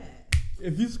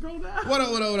If you scroll down. What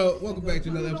up? Welcome back to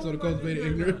another episode of Cultivated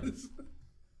Ignorance.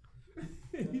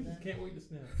 You just can't wait to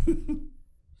snap.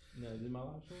 No, is my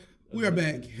live show? We are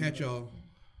back at y'all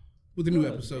with a new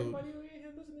episode. Everybody in here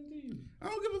listening to you. I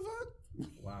don't give a fuck.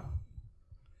 Wow.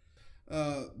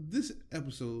 This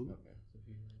episode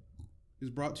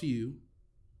is brought to you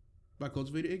by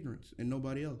Cultivated Ignorance and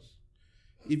nobody else.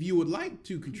 If you would like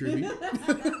to contribute,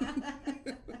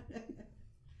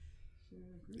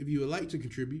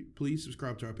 please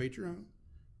subscribe to our Patreon.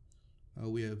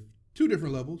 We have 2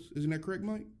 different levels. Isn't that correct,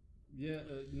 Mike? Yeah,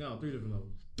 no, 3 different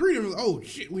levels. 3 different. Oh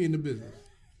shit, we in the business.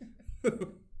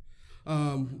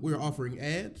 We're offering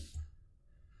ads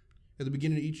at the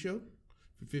beginning of each show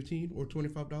for $15 or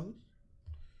 $25.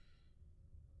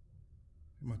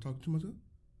 Am I talking to myself?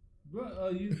 Bro,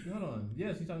 hold on.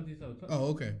 Yes, he's talking to yourself. Oh,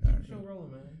 okay. All right. Show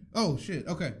rolling, man. Oh shit.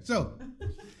 Okay, so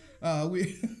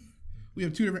we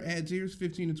have 2 different ad tiers,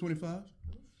 15 and 25.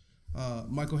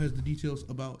 Michael has the details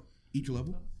about each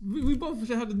level. We both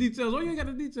should have the details. Why you ain't got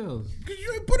the details? Cause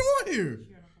you ain't put them on here.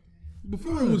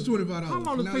 Before it was $25. How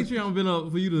long has Patreon been up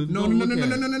for you to? No. Don't do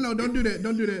that.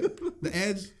 Don't do that. The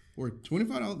ads were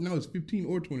 $25. Now it's $15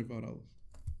 or $25.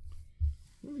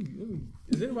 Let me.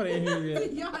 Is anybody in here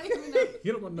yet? Y'all even know.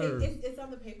 Get on my nerves. It's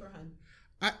on the paper, hun.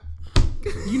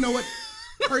 You know what?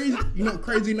 Crazy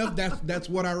enough. That's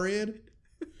what I read.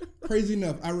 Crazy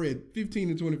enough, I read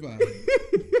 15 and 25.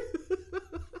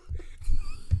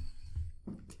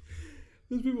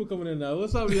 There's people coming in now.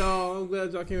 What's up, y'all? I'm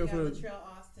glad y'all came in for the Latrell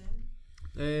Austin.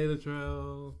 Hey,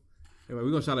 Latrell. Anyway, we're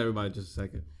gonna shout out everybody in just a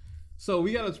second. So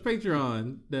we got a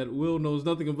Patreon that Will knows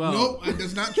nothing about. Nope,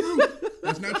 that's not true.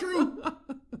 That's not true.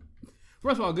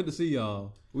 First of all, good to see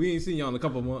y'all. We ain't seen y'all in a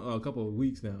couple of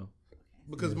weeks now.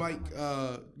 Because Mike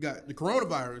got the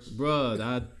coronavirus.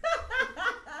 Bruh,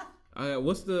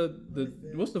 what's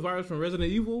the virus from Resident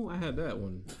Evil? I had that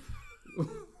one.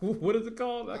 What is it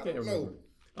called? I can't remember.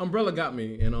 Umbrella got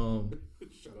me, and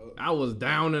Shut up. I was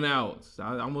down and out.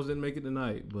 I almost didn't make it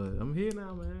tonight, but I'm here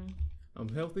now, man. I'm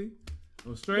healthy.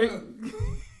 I'm straight.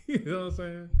 You know what I'm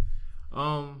saying?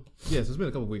 Yes, it's been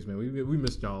a couple weeks, man. We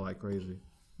missed y'all like crazy.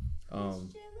 Some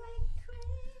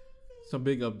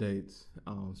big updates.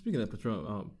 Speaking of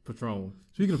Patron.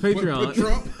 Speaking of Patreon.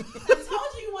 Trump? I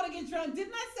told you want to get drunk.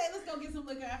 Didn't I say let's go get some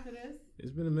liquor after this?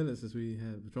 It's been a minute since we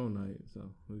had Patron night, so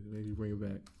we can maybe bring it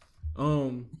back.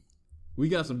 We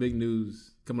got some big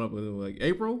news coming up with like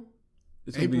April.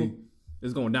 It's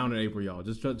going down in April, y'all.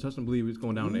 Just trust and believe it's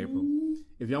going down in April.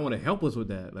 If y'all want to help us with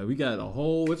that, like we got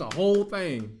it's a whole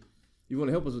thing. You want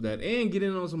to help us with that and get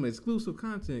in on some exclusive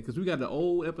content because we got the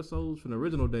old episodes from the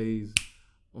original days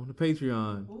on the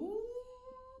Patreon. Ooh.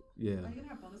 Yeah. Are you gonna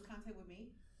have bonus content with me?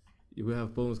 We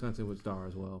have bonus content with Star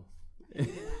as well.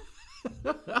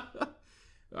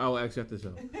 I will actually have to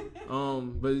show.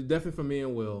 But definitely for me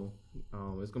and Will.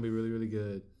 It's gonna be really, really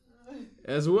good.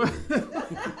 As well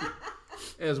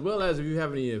as if you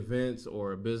have any events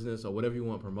or a business or whatever you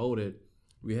want promoted,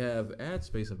 we have ad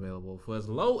space available for as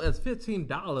low as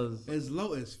 $15. As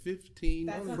low as $15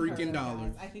 freaking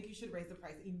dollars. I think you should raise the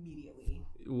price immediately.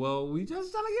 Well, we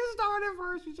just trying to get started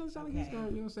first. You know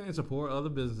what I'm saying? Support other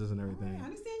businesses and everything. I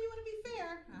understand you want to be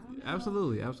fair.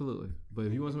 Absolutely. But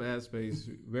if you want some ad space,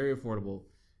 very affordable.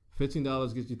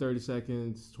 $15 gets you 30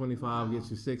 seconds. $25 gets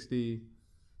you 60.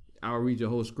 I'll read your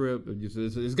whole script. It's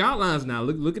guidelines now.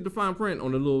 Look at the fine print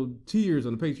on the little tiers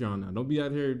on the Patreon now. Don't be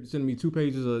out here sending me 2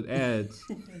 pages of ads.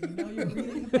 You know your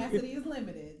reading capacity is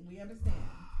limited. We understand.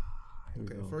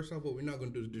 Okay, first off, what we're not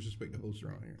going to do is disrespect the host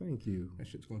around here. Thank you. That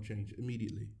shit's going to change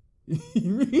immediately.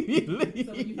 Immediately.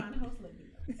 So when you find a host, let me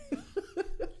know.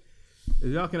 As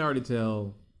y'all can already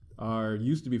tell, our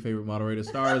used to be favorite moderator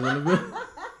stars in the building.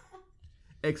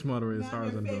 Ex-moderator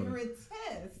stars in the building. Favorite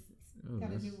test. Got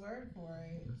a new word for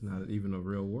it. That's not even a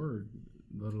real word,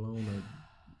 let alone an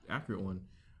accurate one.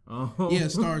 Yeah,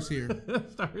 Stars here.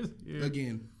 Stars here.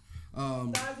 Again.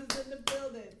 Stars is in the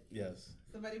building. Yes.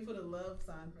 Somebody put a love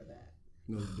sign for that.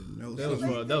 No, it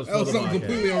didn't. That was something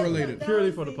completely unrelated.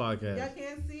 Purely for the podcast. Y'all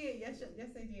can't see it. Yes,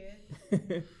 they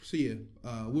did. So yeah,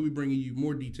 we'll be bringing you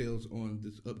more details on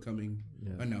this upcoming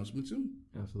announcement soon.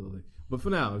 Absolutely. But for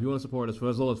now, if you want to support us for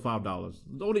as low as $5,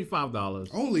 only $5.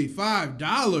 Only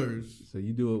 $5. So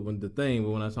you do it when the thing.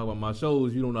 But when I talk about my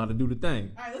shows, you don't know how to do the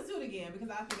thing. All right, let's do it again because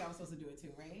I think I was supposed to do it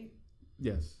too, right?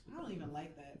 Yes. I don't even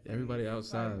like that. Everybody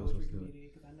outside was supposed to do it.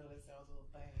 Because I know that sounds a little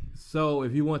thing. So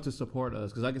if you want to support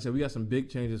us, because like I said, we got some big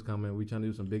changes coming. We're trying to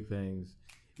do some big things.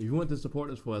 If you want to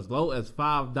support us for as low as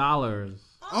 $5.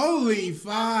 Only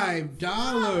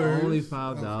 $5. Only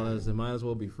 $5. Okay. It might as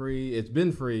well be free. It's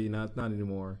been free. Now it's not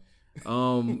anymore. You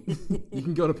can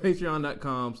go to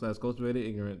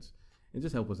patreon.com/cultivatedignorance and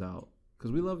just help us out.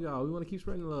 because we love y'all. We want to keep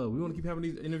spreading love. We want to keep having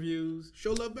these interviews.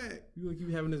 Show love back We want to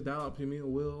keep having this dialogue between me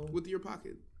and Will. with your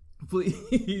pocket.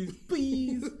 Please,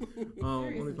 please. Seriously,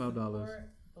 $25. support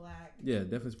Black Yeah,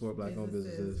 definitely support black-owned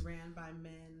businesses. ran by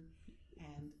men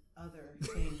and other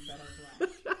things that are black.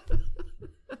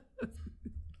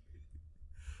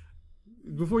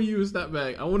 Before you even step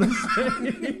back, I want to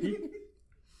say,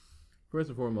 first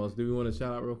and foremost, do we want to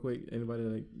shout out real quick? Anybody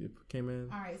that came in?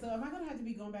 All right, so am I going to have to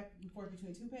be going back and forth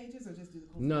between two pages or just do the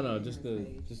No, just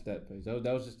that page. That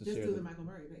was just to just share. do the Michael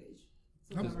Murray page.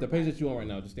 So the page that you on right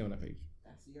now. Just stay on that page.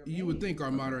 That's your You would page. think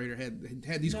our moderator had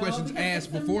these No, questions because asked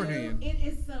it's some beforehand. It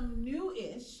is some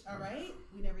new-ish, all right?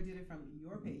 We never did it from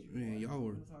your page before. Man, y'all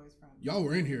were- It was always from Y'all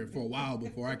were in here for a while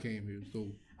before I came here,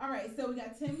 so All right, so we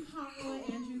got Tim Conway,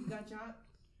 Andrew Gajahar,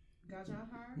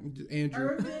 Andrew.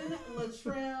 Irvin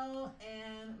Latrell,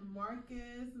 and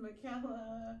Marcus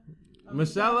McKella.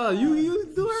 Michelle, you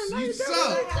do her name. You I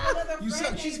suck. have another You friend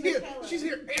suck. She's named here. McKella. She's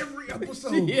here every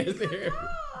episode. She is here.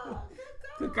 Oh,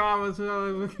 good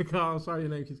Good call. Sorry, your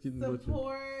name keeps getting butchered.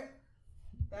 Support.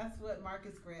 That's what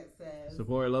Marcus Grant says.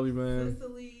 Support. Love you, man.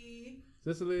 Cicely.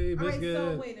 All right, Biscuit.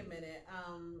 so wait a minute.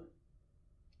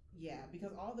 Yeah,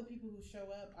 because all the people who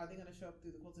show up, are they going to show up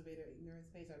through the Cultivator Ignorance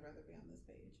page? I'd rather be on this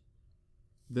page.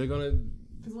 They're gonna.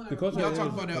 The culture. Y'all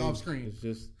talk about that off screen. It's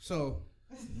just. So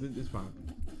It's fine.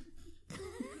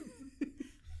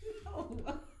 No.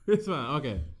 It's fine.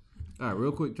 Okay. All right.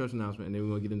 Real quick church announcement, and then we're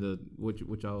gonna get into what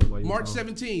y'all. Why you March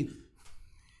talking. 17th,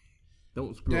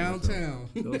 Don't screw downtown,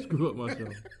 up my show. Don't screw up my show.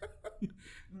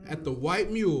 at the White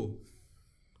Mule.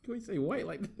 Can we say white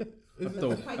like that?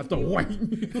 White At the mule. white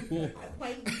mule.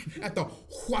 Quite. At the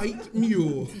White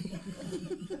Mule.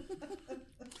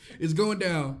 It's going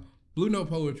down. Blue Note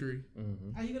Poetry.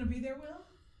 Are you going to be there, Will?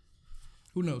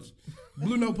 Who knows?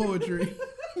 Blue Note Poetry.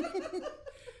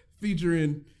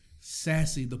 Featuring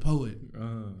Sassy the Poet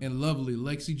and lovely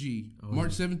Lexi G.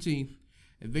 March 17th.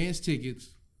 Advance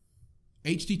tickets.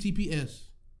 HTTPS :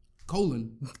 //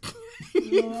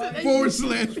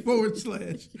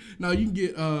 Now you can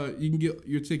get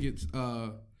your tickets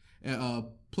at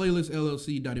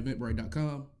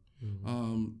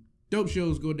playlistllc.eventbrite.com. Dope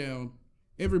shows go down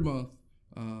every month.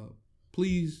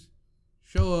 Please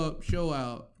show up, show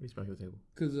out. Respect the table.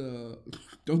 Cause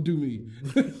don't do me.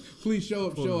 Please show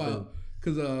up, show out.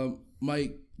 Cause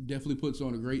Mike definitely puts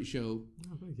on a great show.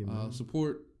 Oh, thank you, man.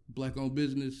 Support black-owned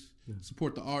business.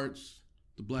 Support the arts,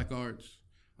 the black arts.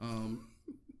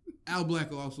 Al Black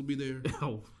will also be there.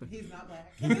 Oh, He's not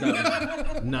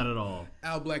black. not at all.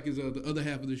 Al Black is the other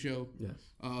half of the show.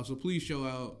 Yes. So please show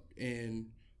out and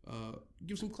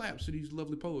give some claps to these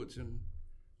lovely poets and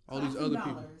all these other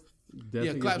people. Definitely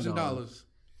Yeah, get claps some and dollars.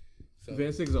 So.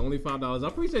 Advance tickets are only $5. I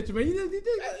appreciate you, man.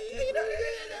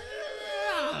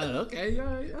 Okay,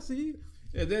 yeah, I see you.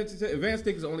 Yeah, advance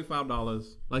tickets are only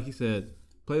 $5. Like you said,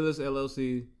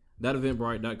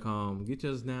 playlistllc.eventbrite.com. Get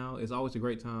yours now. It's always a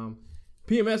great time.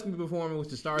 PMS can be performing with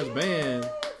the Stars Band.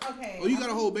 Okay. Oh, you got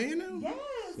a whole band now? Yes.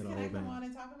 Got a Can whole I come band. on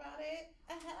and talk about it?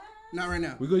 Not right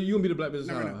now. You gonna be the Black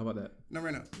Business No, Hour. no. How about that? Not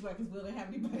right now. Because Will didn't have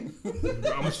anybody.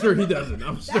 I'm sure he doesn't.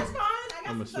 I'm That's sure. fine. I got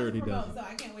I'm some assured stuff he to promote, doesn't. so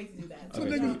I can't wait to do that. Two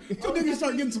Okay. niggas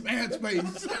start getting some ad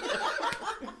space.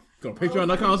 Go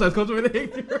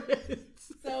patreon.com/cultivated.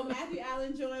 So Matthew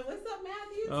Allen joined. What's up,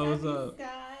 Matthew? Oh, what's Matthew up? Scott.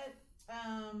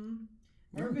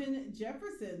 Urban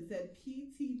Jefferson said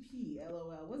PTP.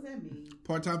 LOL. What's that mean?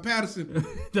 Part-time Patterson.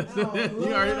 That's Oh, it.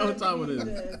 You already know what time Lord it is.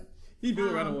 Jesus. He do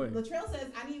it right away. Latrell says,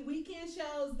 I need weekend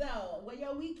shows though. Where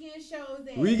your weekend shows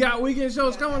at? We got weekend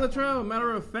shows coming, Latrell.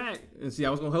 Matter of fact, and see, I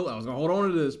was gonna hold on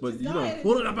to this, but Just you go don't ahead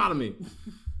pull and it up out of me.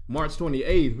 March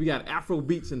 28th, we got Afro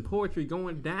Beats and Poetry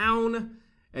going down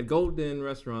at Golden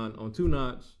Restaurant on 2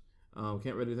 Notch.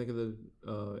 Can't really think of the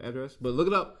address, but look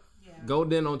it up. Yeah.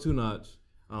 Golden on 2 Notch.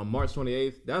 March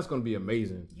 28th. That's gonna be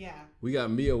amazing. Yeah. We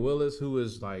got Mia Willis, who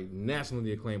is like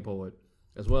nationally acclaimed poet,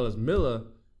 as well as Milla,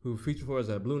 who featured for us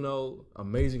at Blue Note.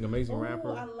 Amazing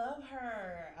rapper. I love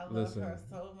her. I love Listen, her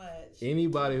so much.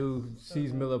 Anybody who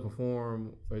sees Milla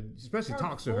perform, or especially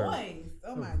talks to her, voice.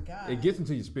 Oh my God. it gets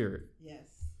into your spirit.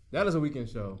 Yes. That is a weekend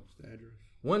show. The address.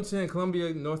 110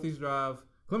 Columbia Northeast Drive,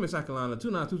 Columbia, South Carolina,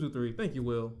 29223. Thank you,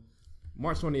 Will.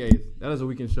 March 28th. That is a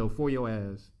weekend show for your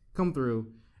ass. Come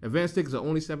through. Advance tickets are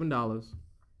only $7.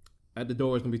 At the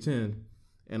door, it's gonna be $10.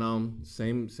 And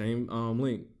same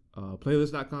link.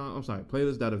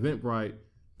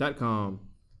 Playlist.eventbrite.com.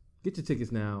 Get your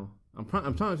tickets now. I'm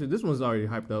trying to. This one's already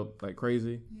hyped up like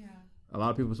crazy. Yeah. A lot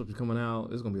of people are coming out.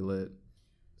 It's gonna be lit.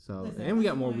 So, Listen, and we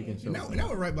got more that's weekend fine. shows. And that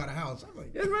was right by the house. I'm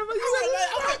like, It's right, but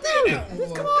I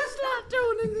you come on, slide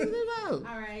through it.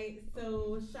 All right,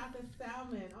 so Shaka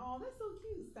Salmon. Oh, that's so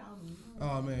cute, Salmon.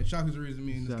 oh man, Shaka's the reason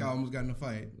me and this guy almost got in a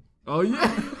fight. Oh yeah,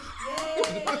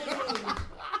 Yay!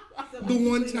 So The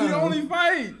one basically- the time. only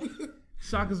fight.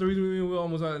 Shaka's the reason we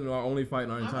almost had our only fight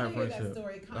in our I entire wanna hear that friendship.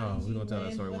 story. Oh, Kanji we're gonna tell that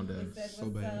went, story one what- day. said, So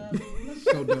what's bad. up?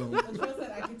 So dumb. Latrell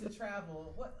said, I get to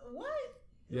travel. What?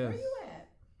 Yes. Where you at?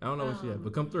 I don't know what she had,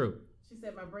 but come through. She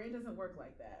said, my brain doesn't work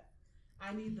like that.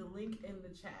 I need the link in the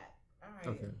chat. All right.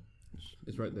 Okay,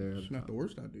 it's right there. It's not the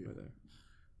worst idea. Right there.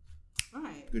 All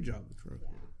right. Good job, Latrell.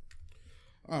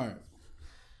 All right.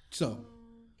 So,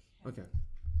 Okay.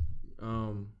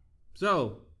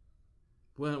 So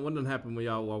what done happened when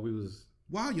y'all while we was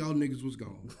while y'all niggas was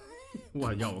gone.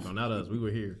 while y'all were gone, not us, we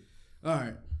were here. All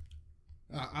right.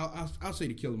 I'll say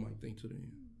the Killer Mike thing to the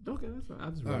end. Okay, that's fine. I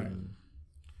just All wrote right. it in.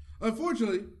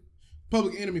 Unfortunately,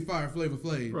 Public Enemy fired Flavor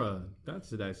Flav. Bruh, that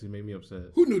shit actually made me upset.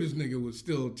 Who knew this nigga was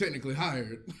still technically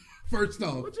hired? First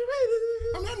off, What you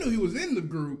mean? I mean, I knew he was in the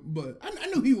group, but I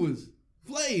knew he was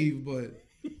Flav, but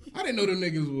I didn't know the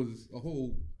niggas was a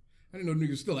whole. I didn't know the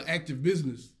niggas still an active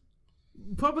business.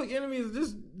 Public Enemy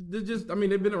is they're just I mean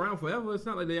they've been around forever. It's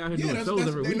not like they out here Yeah, doing shows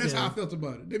every and weekend. that's how I felt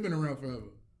about it. They've been around forever.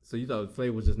 So you thought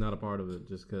Flav was just not a part of it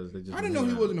just because they just I didn't know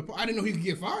he wasn't. I didn't know he could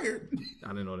get fired. I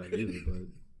didn't know that either, but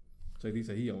so he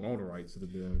said he owned all the rights to the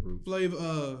damn group.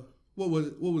 Flav, what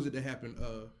was it that happened?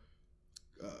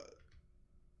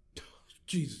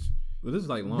 Jesus, But this is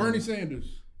like long. Bernie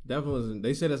Sanders. Definitely wasn't.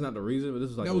 They said that's not the reason, but this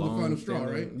is like That was the long final straw,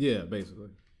 standing- right? Yeah, basically.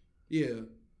 Yeah.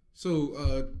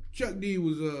 So Chuck D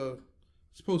was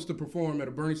supposed to perform at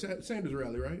a Bernie Sanders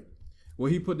rally, right?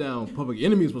 Well, he put down Public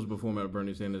Enemy was supposed to perform at a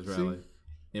Bernie Sanders rally,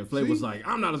 and Flav was See? like,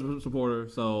 "I'm not a supporter,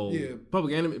 so Yeah.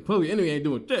 Public Enemy ain't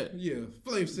doing shit." Yeah.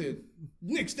 Flav said,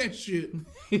 "Nix that shit.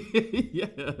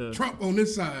 Yeah. Trump on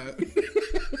this side."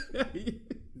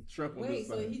 Trump on Wait, this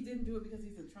so side. he didn't do it because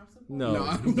he's a Trump supporter? No, No,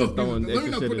 I he's don't know. just throwing Let me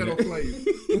extra not shit put in that there. on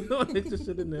Flav. Throwing extra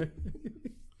shit in there.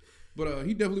 But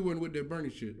he definitely wasn't with that Bernie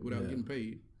shit without Yeah. getting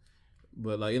paid.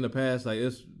 But like in the past, like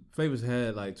Flavor's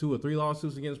had like 2 or 3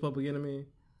 lawsuits against Public Enemy,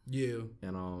 Yeah.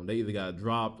 and they either got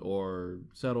dropped or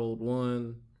settled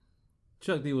one.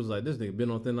 Chuck D was like, "This nigga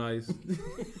been on thin ice."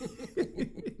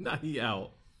 Now he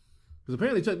out. Because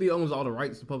apparently Chuck D owns all the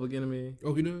rights to Public Enemy.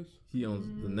 Oh, he does? He owns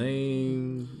the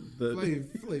name.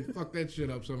 Flav fucked that shit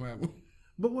up somehow.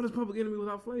 But what is Public Enemy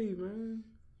without Flav, man?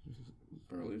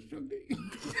 Apparently it's Chuck D.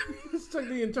 It's Chuck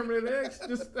D and Terminator X.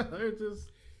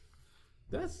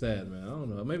 That's sad, man. I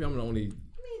don't know. Maybe I'm the only. I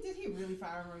mean, did he really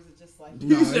fire her, or is it just like...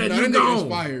 Nah, said that you nigga's gone.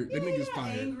 fired. Yeah, That he nigga's got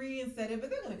fired. angry and said it, but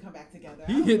they're going to come back together.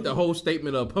 He hit the whole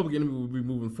statement of Public Enemy will be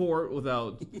moving forward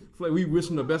without Flav. We wish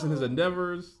him the best in his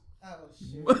endeavors. Oh,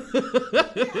 shit. Yeah,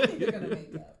 I think they're going to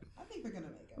make up. I think they're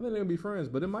they're gonna be friends,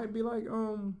 but it might be like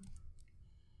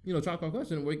Tribe Called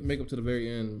Quest make up to the very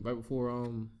end, right before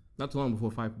not too long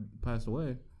before Fife passed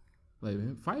away. Like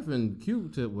Fife and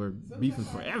Q-Tip were beefing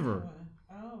forever.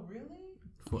 Oh, really?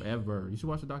 Forever. You should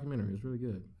watch the documentary. It's really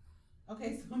good.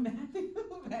 Okay, so Matthew,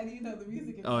 you know the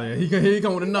music. Oh yeah, he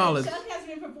come with the knowledge. Chuck has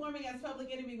been performing as Public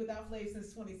Enemy without Flav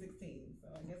since 2016, so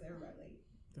I guess everybody late.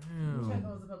 Chuck Damn.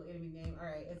 owns the Public Enemy name. All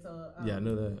right, and so Yeah, I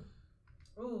know that.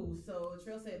 Ooh, so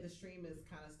Trill said the stream is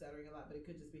kind of stuttering a lot, but it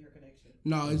could just be her connection.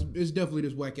 No, it's definitely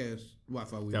this whack ass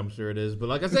Wi-Fi. I'm sure it is, but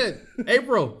like I said,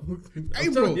 April.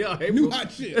 April, April. new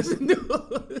hot shit. It's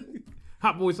new.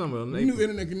 Hot Boy Summer. on New April.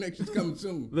 internet connections coming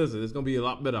soon. Listen, it's gonna be a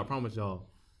lot better. I promise y'all.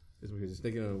 It's because just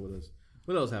sticking in with us.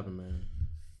 What else happened, man?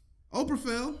 Oprah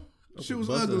fell. Shit was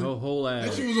Busted ugly. her whole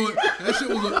ass.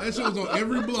 That shit was on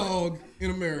every blog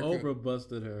in America. Oprah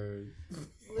busted her.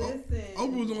 Listen.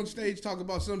 Oprah was on stage talking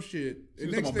about some shit. She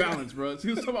was talking about balance, bro. She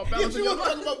was talking about balance in She your was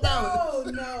life. talking about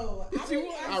balance. No. I She didn't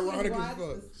was actually ironic as watch fuck. the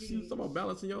She was speech. talking about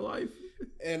balance in your life.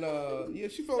 And yeah,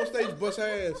 she fell on stage, bust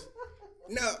her ass.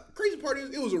 Now, crazy part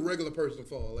is, it was a regular person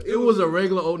fall. Like, It was a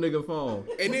regular old nigga fall.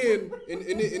 And then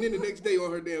the next day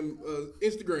on her damn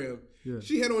Instagram, Yeah.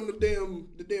 she had on the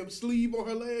damn sleeve on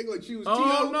her leg, like she was Oh,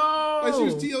 T.O. no. Like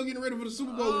she was T.O. getting ready for the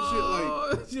Super Bowl and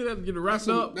shit. Like She had to get it wrapped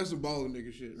up. that's some balling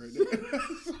nigga shit right there.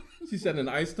 She sat in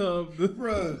the ice tub.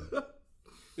 Bruh,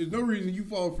 there's no reason you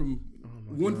fall from Oh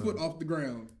 1 foot off the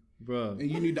ground Bro.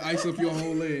 and you need to ice up your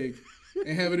whole leg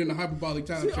and have it in the hyperbolic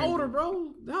time She chamber. older,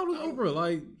 bro. How old is Oprah?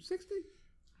 Like 60?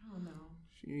 I don't know.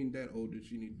 She ain't that old that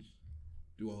she needs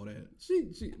to do all that.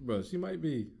 She might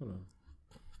be. Hold on.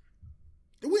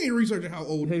 We ain't researching how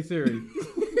old. Hey Siri, Oh,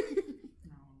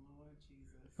 Lord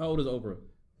Jesus. how old is Oprah?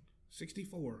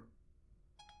 64.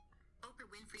 Oprah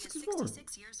Winfrey is 64.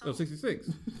 66 years Oh, old. 66.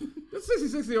 That's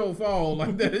 66-year-old fall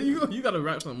like that. You gotta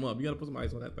wrap something up. You gotta put some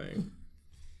ice on that thing.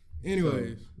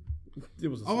 Anyways, It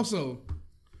was also,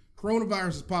 coronavirus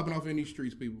is popping off in these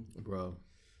streets, people. bro.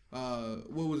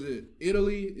 What was it?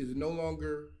 Italy is no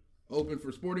longer open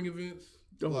for sporting events.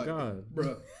 Oh my God,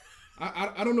 bro!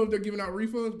 I don't know if they're giving out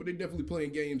refunds, but they're definitely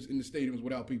playing games in the stadiums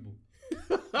without people.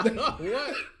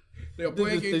 What? They're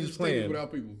playing games in just the stadiums playing.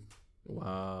 without people.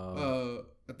 Wow.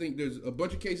 I think there's a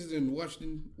bunch of cases in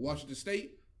Washington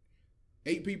State.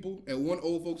 8 people at one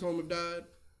old folks home have died.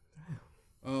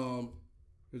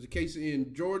 There's a case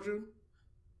in Georgia.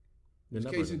 There's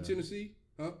a case in Tennessee.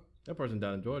 Huh? That person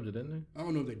died in Georgia, didn't they? I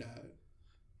don't know if they died.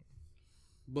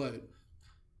 But,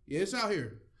 yeah, it's out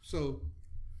here. So,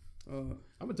 I'm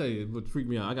gonna tell you what freaked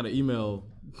me out. I got an email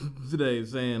today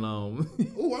saying, oh,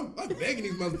 I'm begging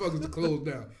these motherfuckers to close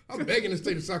down. I'm begging the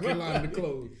state of South Carolina to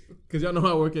close. because y'all know how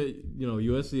I work at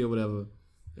USC or whatever,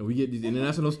 and we get these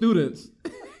international students.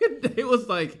 They was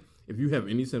like, if you have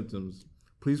any symptoms,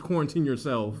 please quarantine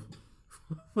yourself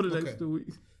for the next 2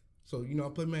 weeks. So, I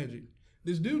play Magic.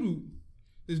 This dude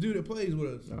that plays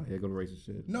with us. Oh, here go the racist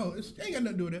shit. No, it ain't got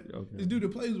nothing to do with that. Okay. This dude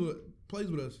that plays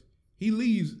with us, he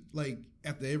leaves like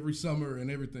after every summer and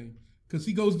everything because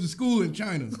he goes to school in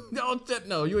China.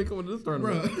 No, you ain't coming to this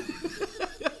tournament.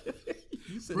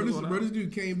 Bro, this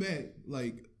dude came back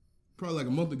probably like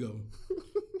a month ago.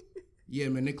 Yeah,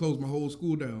 man, they closed my whole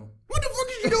school down. What the fuck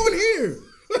is you doing here?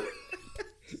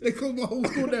 They closed my whole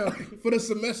school down for the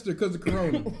semester because of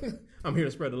Corona. I'm here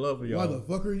to spread the love for y'all. Why the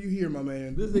fuck are you here, my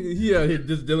man? This nigga, he out here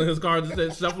just dealing his cards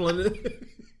and shuffling it.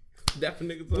 Dapping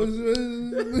niggas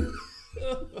up.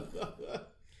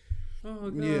 Oh,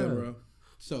 God. Yeah, bro.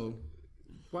 So,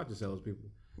 watch yourselves, people.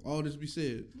 all this be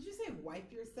said. Did you say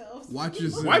wipe yourselves? Watch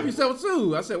yourself. Wipe yourself,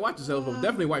 too. I said watch yourself, but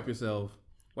definitely wipe yourself.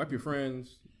 Wipe your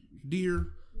friends.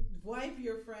 Dear Wipe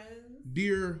your friends.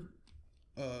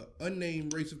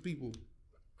 unnamed race of people,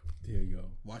 There you go.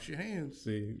 wash your hands.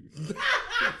 See?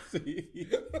 See?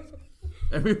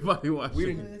 Everybody watch We it.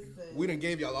 didn't. We done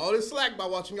gave y'all all this slack by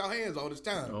washing y'all hands all this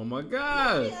time. Oh, my Nobody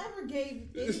God. ever gave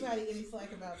anybody any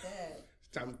slack about that.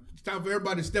 It's time for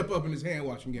everybody to step up in this hand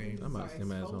washing game. I'm about to send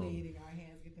my ass home. Exfoliating our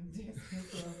hands, get them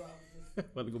discs off.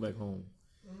 About to go back home.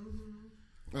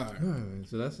 All right. All right,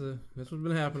 so that's what's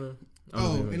been happening.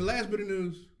 And the last bit of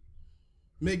news,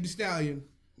 Meg Thee Stallion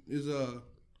is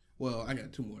well, I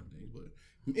got 2 more things,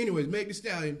 but anyways, Meg Thee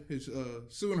Stallion is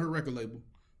suing her record label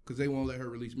because they won't let her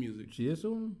release music. She is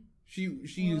suing? She's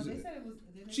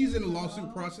in a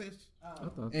lawsuit process, I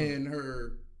thought so. and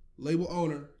her label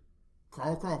owner,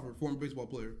 Carl Crawford, former baseball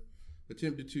player,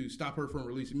 attempted to stop her from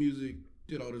releasing music.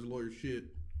 Did all this lawyer shit.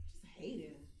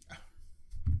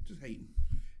 Just hating.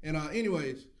 And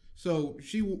anyways, so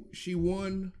she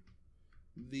won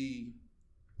the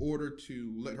order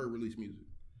to let her release music.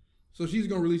 So she's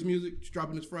gonna release music. She's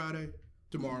dropping this Friday,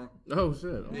 tomorrow. Oh, shit.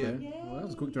 Okay. Yeah. Well, that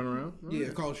was a quick turnaround. All Yeah,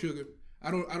 right. called Sugar. I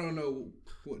don't know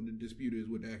what the dispute is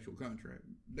with the actual contract.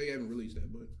 They haven't released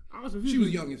that, but I was she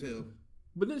was young as hell.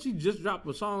 But then she just dropped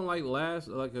a song like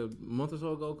a month or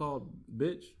so ago called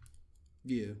 "Bitch."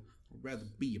 Yeah, I'd rather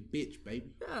be a bitch,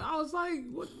 baby. Yeah, I was like,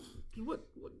 what?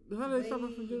 How did they stop her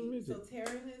from doing music? So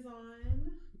Taryn is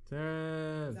on.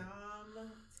 Taryn.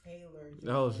 Dom Taylor.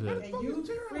 Oh shit! And you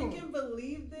freaking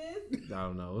believe this? I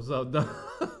don't know. What's up,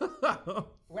 Dom?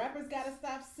 Rappers gotta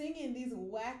stop singing these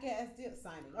whack ass deals.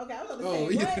 Signing. Okay, I was gonna Oh,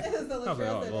 say yeah. what? So I was like,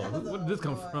 Latrell oh, said Lord, that was where did this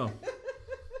come from?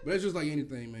 But it's just like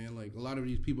anything, man. Like a lot of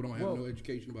these people don't have no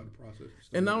education about the process.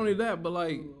 And not only that, but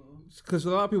like, because a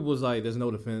lot of people was like, "There's no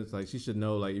defense." Like, she should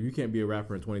know. Like, if you can't be a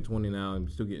rapper in 2020 now and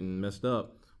still getting messed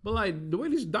up. But like the way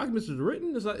these documents is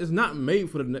written, it's not made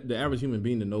for the average human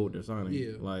being to know what they're signing.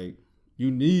 Yeah. Like,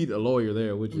 you need a lawyer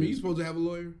there, which I mean, you're is supposed to have a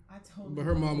lawyer, I told but you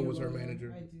her I mama need a was her lawyer.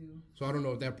 manager. I do. So I don't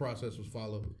know if that process was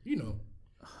followed.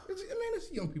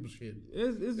 It's young people shit.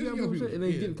 It's young young people people, shit, and then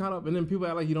yeah. getting caught up, and then people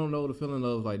act like you don't know the feeling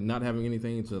of like not having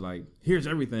anything to like. Here's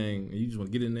everything, and you just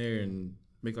want to get in there and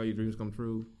make all your dreams come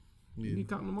true. Yeah. You get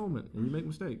caught in the moment, and you make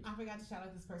mistakes. I forgot to shout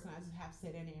out this person. I just have to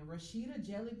say their name. Rashida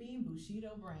Jellybean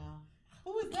Bushido Brown.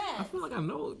 Who is that? I feel like I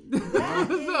know.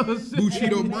 That is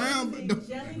Bushido amazing Brown.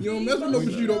 Jelly You don't Bean mess with no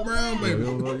Bushido Brown,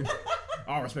 baby.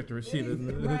 All respect to There Rashida needs-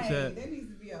 in the right. chat. There needs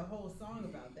to be a whole song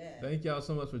about that. Thank y'all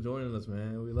so much for joining us,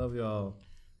 man. We love y'all.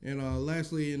 And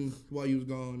lastly, and while you was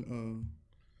gone,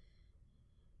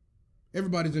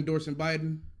 everybody's endorsing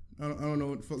Biden. I don't know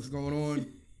what the fuck's going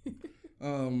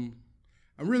on.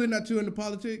 I'm really not too into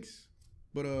politics,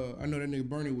 but I know that nigga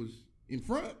Bernie was in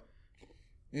front,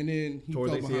 and then he Tore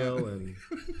fell the behind. ACL and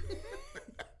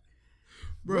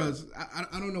Bruh,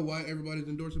 I don't know why everybody's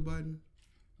endorsing Biden.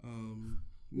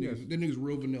 That nigga's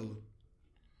real vanilla.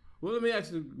 well, let me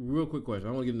ask you a real quick question. I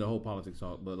don't want to get into the whole politics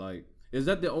talk, but like, is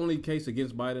that the only case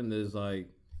against Biden? Is like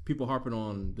people harping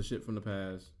on the shit from the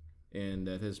past, and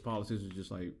that his policies are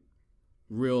just like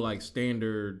real like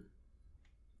standard.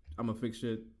 I'm gonna fix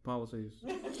shit policies.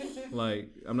 Like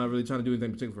I'm not really trying to do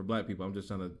anything particular for black people. I'm just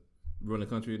trying to run the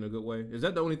country in a good way. Is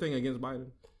that the only thing against Biden?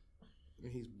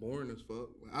 And he's boring as fuck.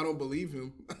 I don't believe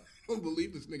him. I don't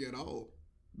believe this nigga at all.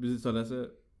 So that's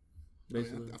it.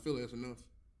 Basically, I feel that's enough.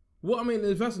 Well, I mean,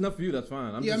 if that's enough for you, that's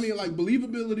fine. I mean, like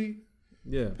believability.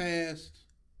 Yeah. Past.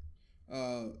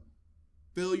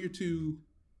 Failure to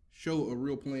show a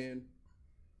real plan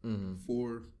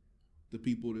for the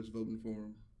people that's voting for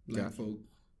him. Black folk.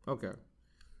 Okay.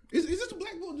 Is this a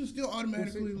black vote just still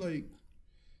automatically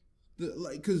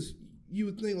because you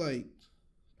would think like,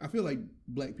 I feel like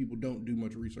black people don't do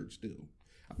much research still.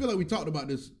 I feel like we talked about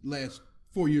this last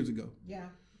 4 years ago. Yeah.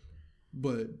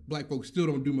 But black folks still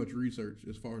don't do much research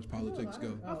as far as politics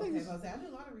go. I do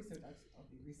a lot of research. I'll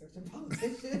be researching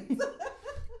politicians.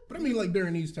 But I mean, like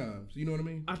during these times, you know what I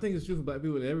mean? I think it's true for black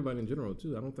people and everybody in general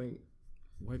too. I don't think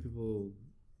white people.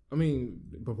 I mean,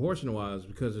 proportional wise,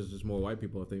 because there's just more white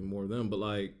people, I think more of them. But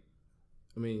like,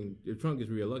 I mean, if Trump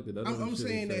gets reelected, I'm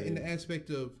saying that in the aspect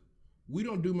of we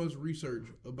don't do much research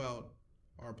about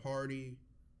our party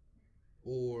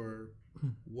or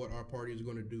what our party is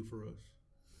going to do for us.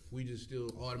 We just still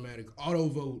auto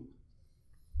vote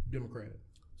Democrat.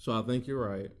 So I think you're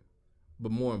right,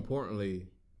 but more importantly,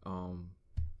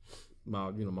 my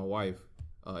wife,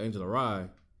 Angela Rye,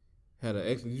 had an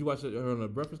excellent. Did you watch her on the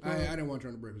Breakfast Club? I didn't watch her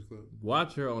on the Breakfast Club.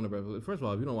 Watch her on the Breakfast Club. First of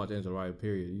all, if you don't watch Angela Rye,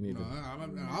 period, you need to.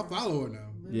 I'll follow her now.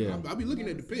 Yeah, I'll be looking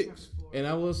at the pics. And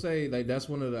I will say, like, that's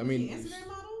one of the. I mean, Instagram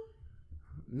model?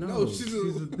 No, she's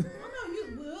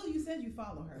you said you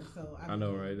follow her, so I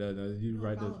know, right? You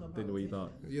right to think the way you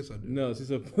thought. Yes, I do. No,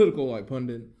 she's a political like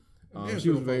pundit. She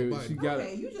was very. She got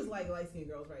okay, you just like light skinned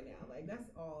girls right now. Like that's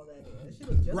all that is. She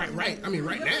looks just right. I mean,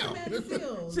 right now.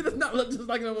 She does not look just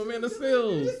like Amanda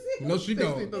Seales. No, she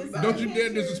don't. Don't you dare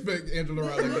disrespect Angela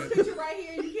Rye like This that. picture right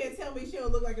here, you can't tell me she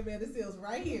don't look like Amanda Seales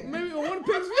right here. Maybe one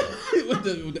picture with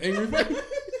the angry face.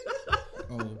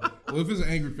 Oh, well, if it's an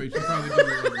angry face, she probably does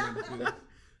look like Amanda Seales.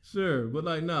 Sure, but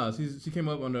like, nah, she came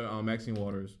up under Maxine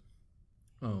Waters.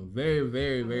 Very,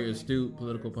 very, very astute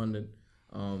political pundit.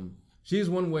 She's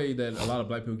one way that a lot of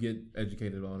black people get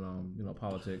educated on,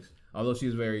 politics. Although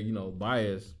she's very,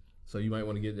 biased, so you might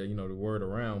want to get the word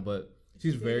around. But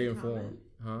she's very informed,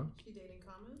 huh? She dating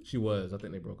Common? She was. I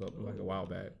think they broke up like a while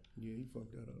back. Yeah, he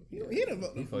fucked that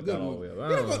up. He fucked that all the way up. I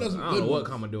don't know what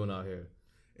Common doing out here.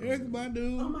 Eric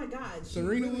Badu. Oh my God,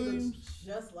 Serena Williams.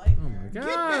 Just like her. Oh my God. Get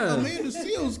that Amanda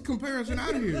Seales comparison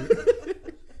out of here.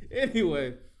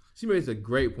 Anyway, she raised a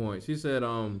great point. She said,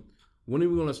 when are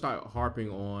we going to start harping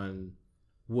on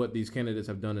what these candidates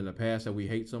have done in the past that we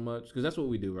hate so much? Because that's what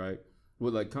we do, right?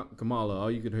 With like Kamala, all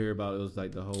you could hear about was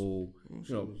like the whole,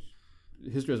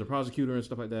 history as a prosecutor and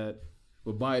stuff like that.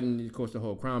 With Biden, of course, the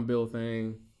whole crime bill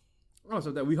thing.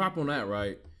 Also, that we harp on that,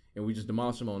 right? And we just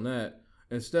demolish them on that.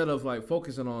 Instead of like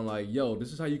focusing on like, yo,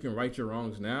 this is how you can right your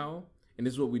wrongs now. And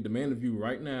this is what we demand of you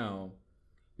right now.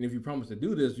 And if you promise to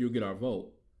do this, you'll get our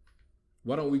vote.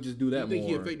 Why don't we just do that more? You think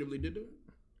he effectively did that?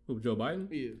 Who, Joe Biden?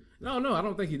 Yeah. No, I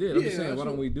don't think he did. I'm just saying, why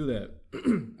don't we do that?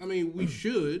 I mean, we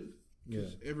should.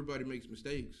 Because everybody makes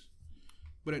mistakes.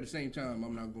 But at the same time,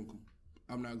 I'm not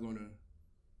going to.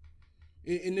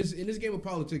 In this game of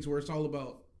politics where it's all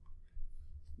about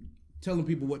telling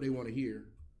people what they want to hear.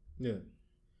 Yeah.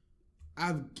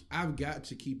 I've got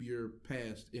to keep your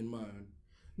past in mind.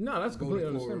 No, that's completely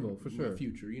understandable, for sure. My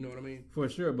future, you know what I mean? For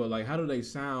sure, but like, how do they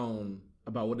sound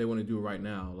about what they want to do right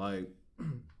now? Like,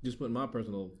 just putting my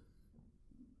personal,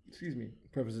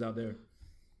 preferences out there.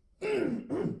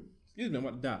 Excuse me, I'm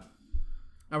about to die.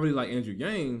 I really like Andrew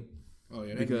Yang. Oh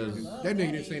yeah, because that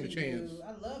nigga didn't stand a chance.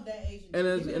 I love that Asian.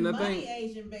 And I think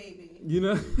Asian baby. You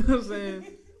know what I'm saying?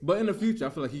 But in the future, I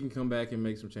feel like he can come back and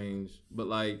make some change. But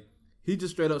like, he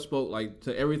just straight up spoke like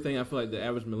to everything I feel like the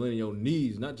average millennial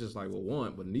needs, not just like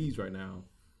want, but needs right now.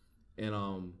 And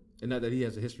not that he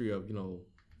has a history of,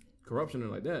 corruption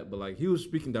and like that, but like he was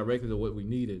speaking directly to what we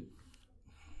needed.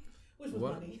 Which was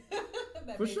money.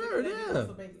 For sure, yeah.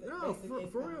 No,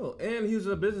 for real. And he's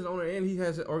a business owner, and he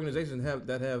has organizations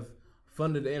that have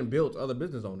funded and built other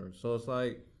business owners. So it's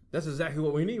like, that's exactly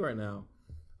what we need right now.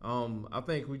 I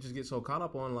think we just get so caught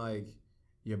up on like,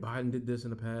 yeah, Biden did this in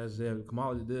the past,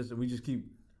 Kamala did this, and we just keep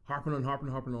harping on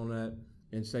that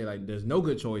and say like, there's no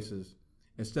good choices.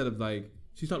 Instead of like,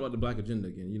 she's talking about the black agenda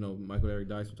again. Michael Eric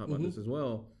Dyson talked about this as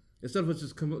well. Instead of us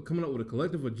just coming up with a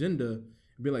collective agenda and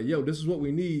be like, yo, this is what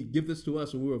we need, give this to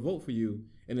us and we will vote for you.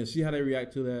 And then see how they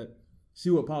react to that, see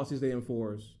what policies they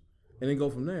enforce, and then go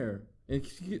from there. And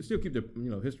still keep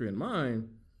the history in mind,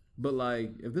 But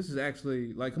like, if this is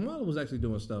actually like Kamala was actually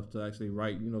doing stuff to actually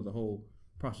write, the whole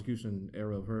prosecution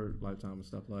era of her lifetime and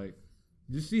stuff. Like,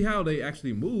 you see how they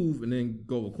actually move and then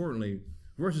go accordingly,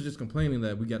 versus just complaining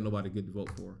that we got nobody good to vote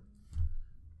for.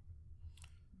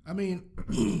 I mean,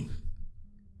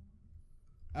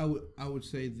 I would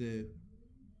say that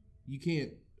you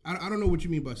can't. I don't know what you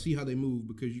mean by see how they move,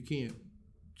 because you can't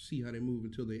see how they move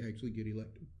until they actually get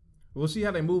elected. We'll see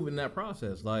how they move in that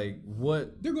process. Like,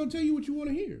 what They're gonna tell you what you want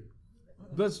to hear.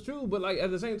 That's true, but like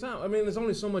at the same time, I mean, there's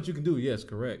only so much you can do. Yes,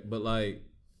 correct, but like,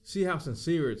 see how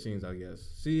sincere it seems. I guess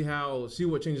see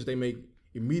what changes they make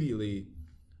immediately.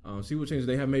 See what changes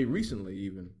they have made recently.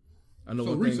 Even I know So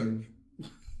one research.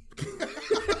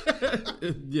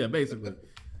 thing. Yeah, basically,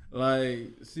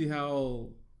 like see how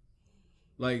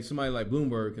like somebody like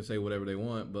Bloomberg can say whatever they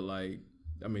want, but like.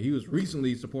 I mean, he was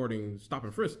recently supporting Stop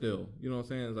and Frisk still. You know what I'm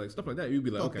saying? It's like stuff like that. You'd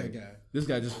be like, Fuck okay, that guy. this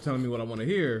guy just telling me what I want to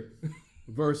hear.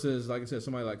 Versus, like I said,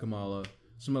 somebody like Kamala,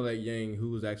 somebody like Yang,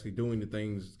 who is actually doing the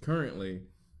things currently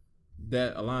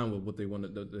that align with what they want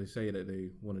to. They say that they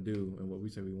want to do and what we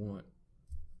say we want.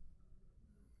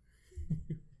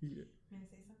 Yeah. May I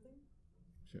say something?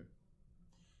 Sure.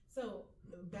 So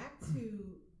back to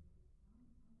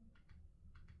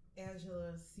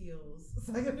Angela Seals.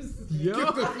 Get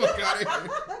the fuck out of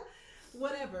here.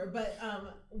 Whatever, but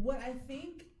what I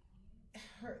think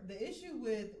the issue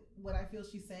with what I feel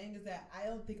she's saying is that I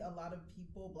don't think a lot of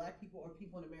people, black people or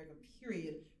people in America,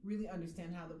 period, really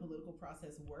understand how the political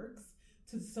process works.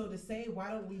 So to say, why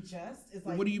don't we just, is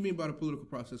like... What do you mean by the political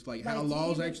process? Like how Like,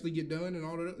 laws even- actually get done and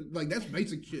all of that? Like, that's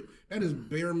basic shit. That is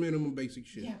bare minimum basic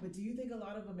shit. Yeah, but do you think a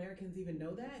lot of Americans even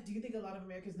know that? Do you think a lot of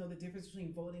Americans know the difference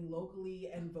between voting locally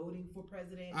and voting for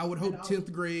president? I would and hope all-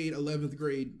 10th grade, 11th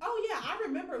grade. Oh yeah, I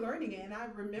remember learning it, and I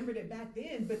remembered it back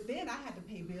then. But then I had to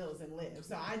pay bills and live,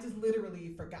 so I just literally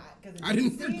forgot because I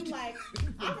didn't seem forget. like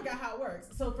I forgot how it works.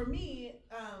 So for me,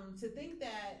 to think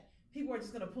that people are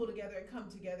just going to pull together and come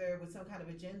together with some kind of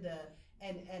agenda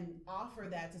and offer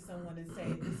that to someone and say,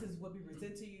 this is what we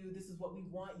present to you, this is what we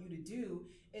want you to do,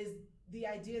 is the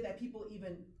idea that people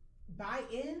even buy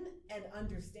in and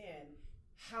understand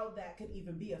how that could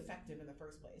even be effective in the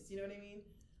first place. You know what I mean?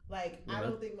 Like, I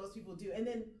don't think most people do. And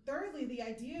then thirdly, the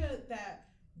idea that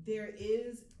there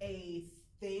is a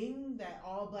thing that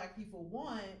all black people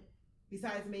want,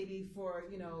 besides maybe for,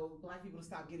 black people to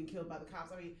stop getting killed by the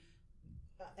cops. I mean,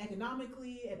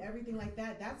 economically and everything like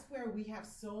that, that's where we have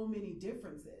so many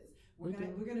differences. We're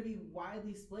gonna be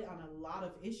widely split on a lot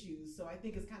of issues. So I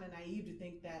think it's kind of naive to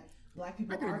think that black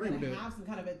people are going to have some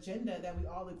kind of agenda that we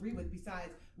all agree with, besides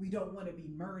we don't want to be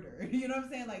murdered. You know what I'm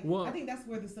saying? Like, I think that's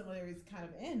where the similarities kind of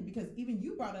end, because even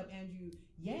you brought up Andrew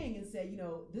Yang and said,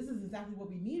 this is exactly what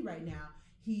we need right now.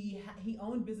 He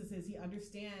owned businesses. He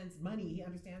understands money. He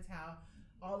understands how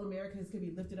all Americans can be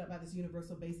lifted up by this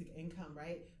universal basic income,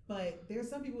 right? But there's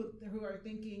some people who are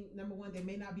thinking, number one, they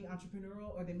may not be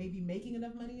entrepreneurial, or they may be making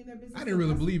enough money in their business. I didn't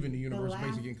really believe in the universal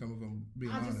basic income, if I'm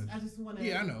being honest. I just want to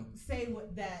say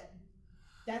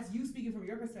that's you speaking from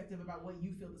your perspective about what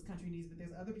you feel this country needs, but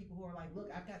there's other people who are like,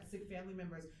 look, I've got sick family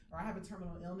members, or I have a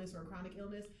terminal illness or a chronic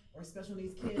illness or special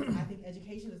needs kids. I think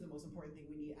education is the most important thing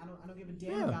we need. I don't give a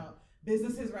damn about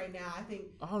businesses right now. I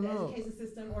think the education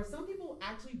system, or some people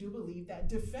actually do believe that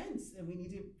defense, and we need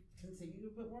to continue to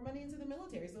put more money into the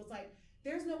military. So it's like,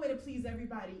 there's no way to please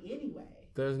everybody anyway.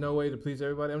 There's no way to please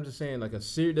everybody. I'm just saying, like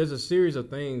there's a series of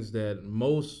things that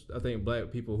most, I think,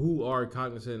 black people who are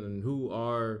cognizant and who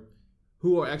are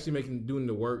actually doing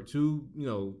the work to,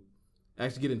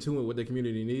 actually get in tune with what their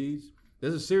community needs.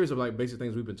 There's a series of like basic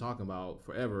things we've been talking about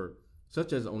forever,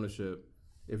 such as ownership.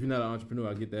 If you're not an entrepreneur,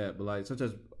 I get that, but like such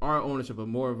as our ownership of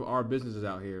more of our businesses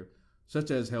out here, such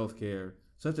as healthcare,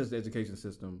 such as the education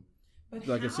system. But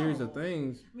like how? a series of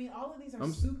things. I mean, all of these are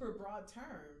super broad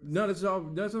terms. No, that's what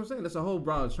I'm saying. That's a whole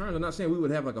broad term. I'm not saying we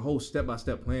would have like a whole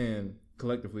step-by-step plan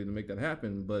collectively to make that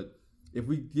happen, but if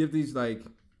we give this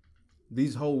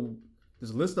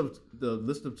list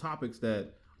of topics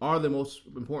that are the most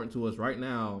important to us right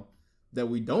now that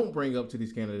we don't bring up to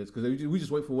these candidates, because we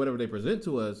just wait for whatever they present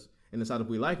to us and decide if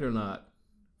we like it or not,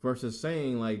 versus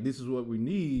saying like, this is what we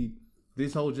need,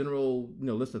 this whole general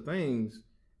list of things.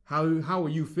 How will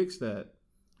you fix that?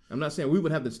 I'm not saying we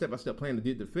would have the step-by-step plan to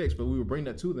get the fix, but we would bring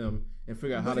that to them and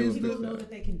figure out how they would fix that. People know that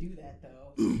they can do that,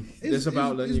 though. It's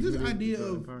about is this idea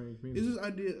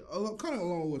kind of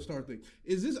along with Star thing?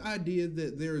 Is this idea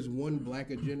that there is one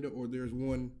black agenda, or there's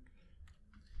one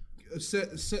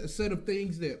set of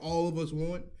things that all of us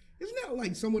want? Isn't that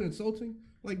like somewhat insulting?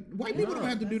 Like, white people don't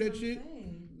have to do that shit.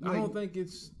 I don't think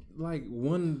it's like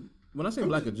one. When I say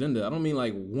black agenda, I don't mean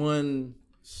like one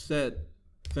set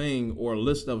thing or a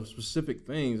list of specific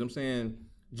things. I'm saying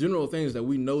general things that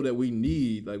we know that we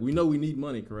need. Like we know we need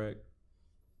money, correct?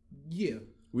 Yeah,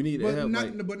 We need but help.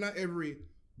 not every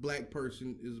black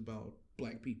person is about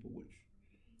black people, which.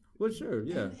 Well, sure,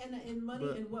 yeah. And money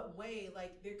But- in what way?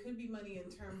 Like there could be money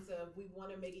in terms of we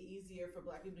want to make it easier for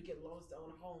black people to get loans to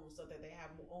own homes so that they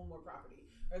own more property,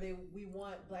 or we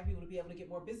want black people to be able to get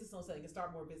more business loans so they can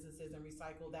start more businesses and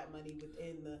recycle that money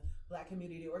within the black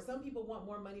community. Or some people want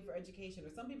more money for education, or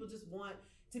some people just want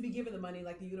to be given the money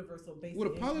like the universal basic Would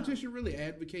a income. politician really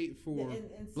advocate for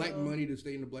And black so, money to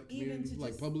stay in the black even community, to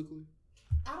like just- publicly?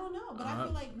 I don't know, but I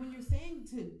feel like when you're saying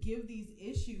to give these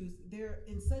issues, they're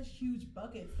in such huge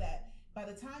buckets that by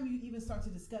the time you even start to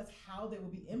discuss how they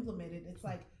will be implemented, it's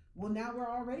like, well, now we're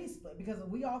already split because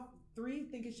we all three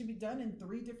think it should be done in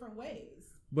three different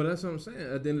ways. But that's what I'm saying.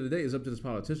 At the end of the day, it's up to this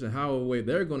politician how way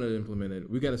they're going to implement it.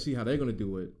 We got to see how they're going to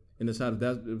do it and decide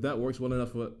if that works well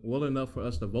enough for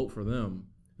us to vote for them.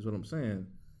 Is what I'm saying.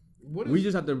 We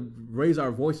just have to raise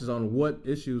our voices on what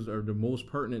issues are the most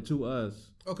pertinent to us.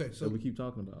 Okay, so that we keep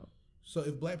talking about. So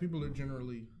if black people are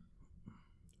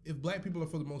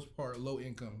for the most part low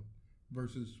income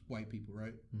versus white people,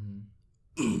 right?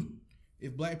 Mm-hmm.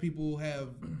 If black people have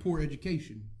poor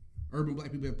education, urban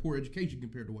black people have poor education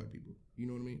compared to white people, you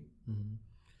know what I mean? Mm-hmm.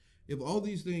 If all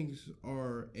these things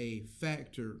are a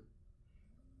factor,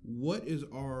 what is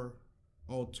our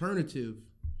alternative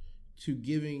to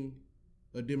giving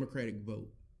a Democratic vote?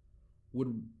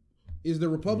 Is the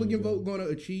Republican vote going to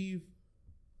achieve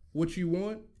what you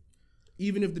want,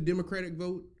 even if the Democratic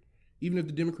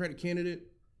candidate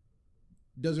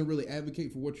doesn't really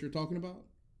advocate for what you're talking about?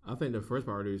 I think the first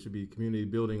priority should be community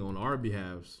building on our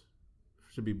behalves.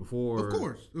 Should be before.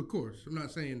 Of course. I'm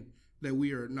not saying that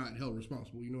we are not held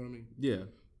responsible. You know what I mean? Yeah.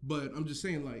 But I'm just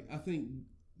saying, like, I think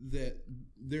that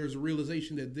there's a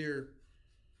realization that there,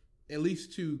 at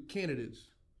least to candidates,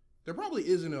 there probably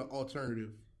isn't an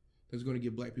alternative that's going to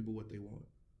give black people what they want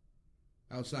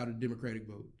outside of the Democratic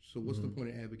vote. So what's the point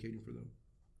of advocating for them?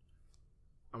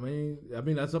 I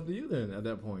mean that's up to you then at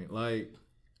that point. Like,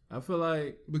 I feel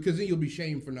like because then you'll be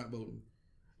shamed for not voting.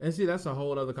 And see, that's a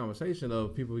whole other conversation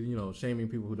of people, shaming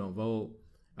people who don't vote.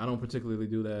 I don't particularly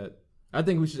do that. I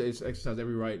think we should exercise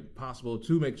every right possible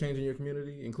to make change in your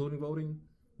community, including voting.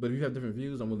 But if you have different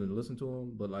views, I'm willing to listen to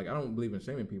them. But like, I don't believe in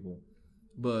shaming people.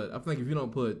 But I think if you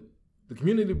don't put the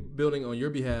community building on your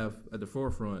behalf at the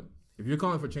forefront, if you're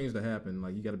calling for change to happen,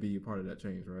 like, you got to be a part of that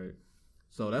change, right?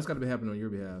 So that's got to be happening on your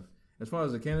behalf. As far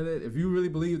as the candidate, if you really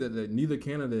believe that neither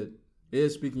candidate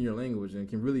is speaking your language and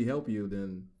can really help you,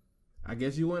 then I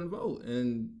guess you wouldn't vote.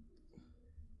 And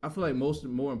I feel like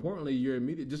more importantly, your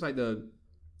immediate, just like the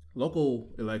local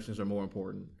elections are more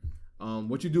important.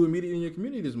 What you do immediately in your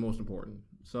community is most important.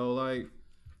 So, like,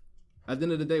 at the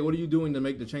end of the day, what are you doing to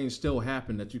make the change still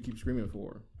happen that you keep screaming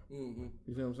for? Mm-hmm.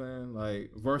 You see what I'm saying?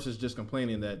 Like, versus just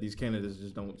complaining that these candidates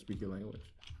just don't speak your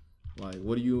language. Like,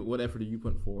 what effort are you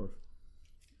putting forth?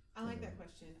 I like that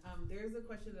question. There's a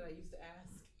question that I used to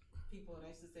ask people, and I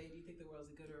used to say, do you think the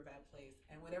world's a good or a bad place?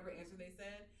 And whatever answer they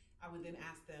said, I would then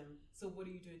ask them, so what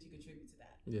are you doing to contribute to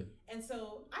that? Yeah. And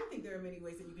so I think there are many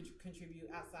ways that you can contribute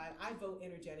outside. I vote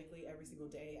energetically every single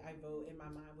day. I vote in my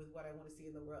mind with what I want to see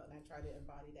in the world, and I try to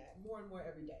embody that more and more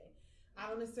every day. I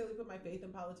don't necessarily put my faith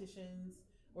in politicians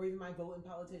or even my vote in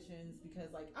politicians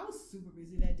because, like, I was super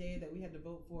busy that day that we had to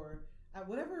vote for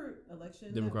whatever election.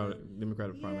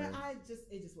 Democratic primary. Yeah, it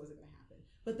just wasn't going to happen.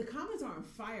 But the comments are on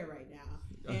fire right now.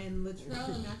 And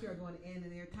Latrell and Matthew are going in,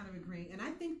 and they're kind of agreeing. And I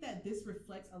think that this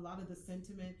reflects a lot of the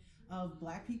sentiment of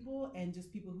black people and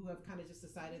just people who have kind of just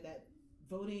decided that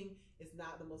voting is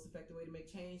not the most effective way to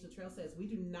make change. Latrell says, we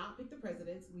do not pick the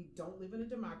presidents. We don't live in a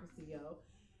democracy, yo.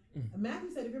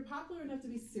 Matthew said, if you're popular enough to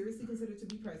be seriously considered to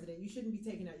be president, you shouldn't be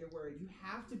taking out your word. You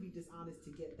have to be dishonest to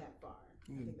get that far.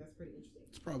 I think that's pretty interesting.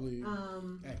 It's probably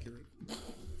accurate.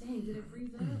 Dang, did it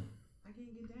freeze up? I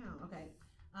can't get down. Okay.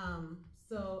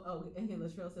 And then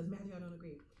Latrell says, Matthew, I don't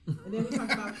agree. And then we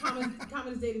talk about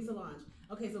Common is dating Solange.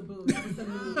 Okay, so boom, that was some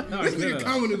news.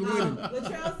 Common is winning.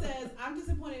 Latrell says, I'm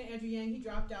disappointed in Andrew Yang. He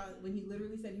dropped out when he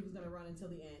literally said he was going to run until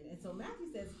the end. And so Matthew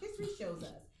says, history shows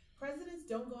us presidents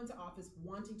don't go into office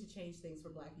wanting to change things for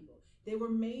black people. They were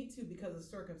made to because of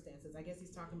circumstances. I guess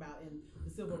he's talking about in the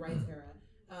civil rights era,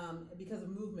 because of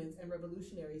movements and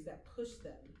revolutionaries that pushed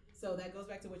them. So that goes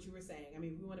back to what you were saying. I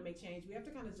mean, if we want to make change, we have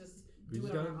to kind of just do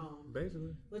it on our own.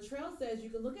 Basically. Latrell says you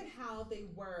can look at how they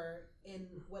were in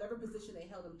whatever position they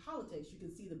held in politics. You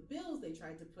can see the bills they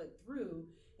tried to put through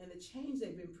and the change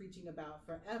they've been preaching about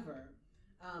forever.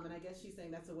 And I guess she's saying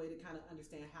that's a way to kind of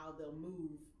understand how they'll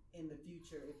move in the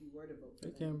future if you were to vote for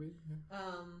them. It can be.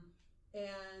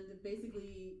 and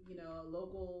basically,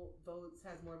 local votes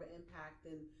has more of an impact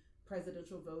than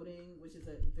presidential voting, which is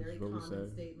a very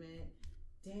common statement.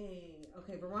 Dang.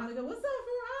 Okay, Veronica, what's up,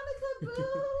 Veronica?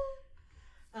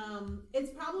 Boo.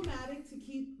 It's problematic to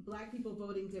keep Black people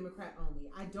voting Democrat only.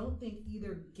 I don't think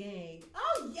either gang.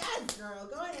 Oh yes, girl,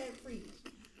 go ahead, preach.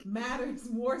 Matters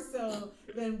more so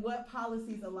than what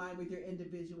policies align with your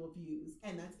individual views,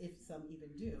 and that's if some even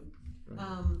do.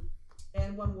 Right.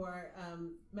 And one more,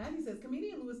 Matthew says,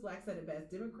 comedian Louis Black said it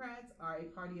best, Democrats are a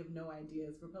party of no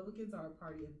ideas, Republicans are a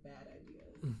party of bad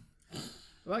ideas.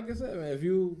 Like I said,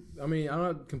 man, I'm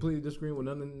not completely disagreeing with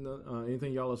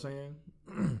anything y'all are saying.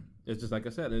 It's just like I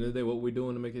said, at the end of the day, what we're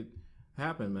doing to make it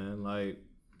happen, man. Like,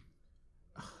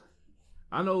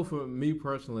 I know for me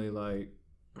personally, like,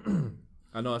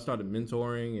 I know I started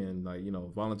mentoring and, like,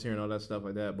 volunteering, all that stuff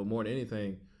like that. But more than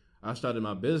anything, I started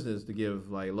my business to give,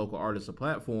 like, local artists a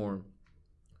platform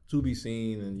to be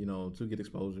seen and, to get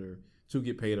exposure, to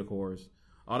get paid, of course,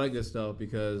 all that good stuff,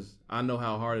 because I know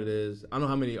how hard it is. I know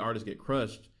how many artists get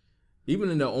crushed, even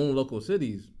in their own local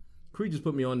cities. Creed just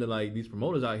put me on to, like, these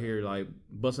promoters out here, like,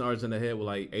 busting artists in the head with,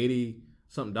 like,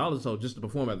 $80-something so just to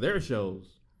perform at their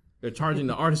shows. They're charging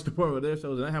the artists to perform at their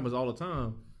shows, and that happens all the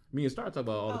time. Me and Star talk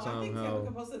about all the time. I think how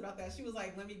Tabitha posted about that. She was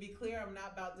like, "Let me be clear, I'm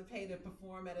not about to pay to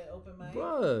perform at an open mic."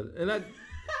 But and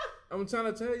I'm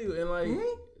trying to tell you, and like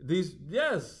these,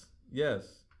 yes,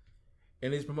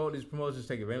 and these promoters just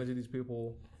take advantage of these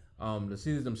people. The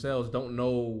cities themselves don't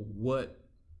know what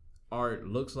art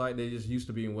looks like. They just used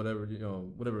to being whatever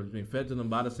is being fed to them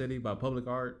by the city, by public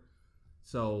art.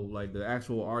 So like the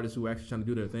actual artists who are actually trying to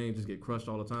do their thing just get crushed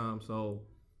all the time. So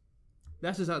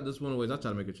that's just one of the ways I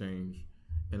try to make a change.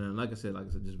 And then, like I said,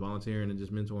 just volunteering and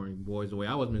just mentoring boys the way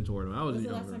I was mentoring them. When's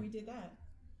the last time you did that?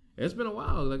 It's been a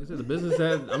while. Like I said, the business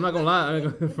has, I'm not going to lie, I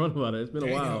ain't going to front about it. It's been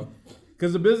a while.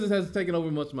 Because the business has taken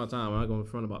over much of my time. I'm not going to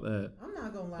front about that. I'm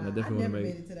not going to lie. I never made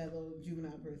it to that little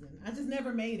juvenile prison. I just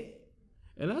never made it.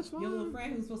 And that's fine. Your little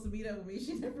friend who's supposed to meet up with me,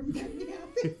 she never met me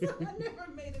out there. So I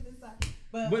never made it inside.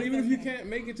 But even if you can't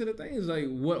make it to the things, like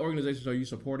what organizations are you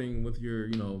supporting with your,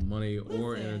 money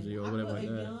or energy or whatever like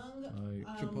that?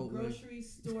 Young grocery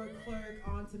store clerk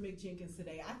on to Mick Jenkins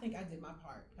today. I think I did my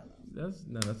part. Hello.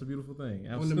 That's a beautiful thing.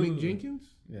 Absolutely. On the Mick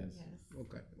Jenkins? Yes.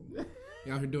 Okay.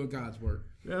 Y'all here doing God's work.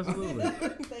 Absolutely.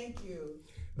 Thank you.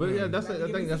 But yeah, I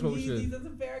think that's what we should. These are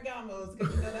some Ferragamos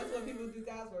because that's what people do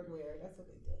God's work wear. That's what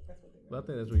they do. But I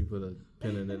think that's where you put a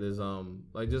pin in it. Is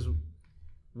like just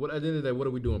what at the end of the day, what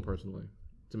are we doing personally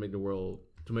to make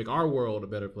our world a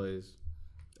better place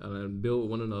and build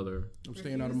one another? I'm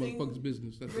staying out of motherfuckers'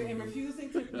 business. That's and refusing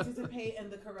to participate in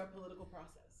the corrupt political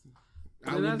process.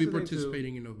 I will be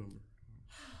participating in November.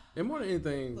 And more than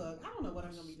anything, look, I don't know what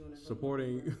I'm gonna be doing.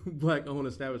 Supporting Black-owned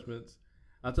establishments.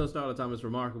 I tell Star all the time, it's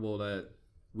remarkable that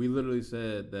we literally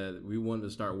said that we wanted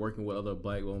to start working with other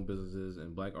Black-owned businesses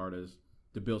and Black artists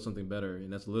to build something better,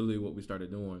 and that's literally what we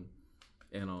started doing.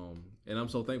 And I'm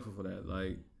so thankful for that.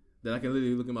 Like that I can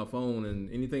literally look at my phone and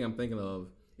anything I'm thinking of,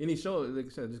 any show. Like I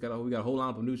said, we got a whole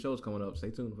lineup of new shows coming up.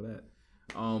 Stay tuned for that.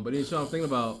 But any show I'm thinking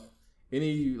about,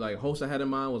 any like host I had in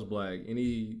mind was Black.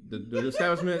 The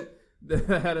establishment that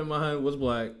I had in mind was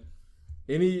Black.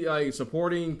 Any like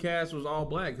supporting cast was all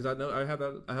Black because I know I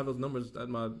have those numbers at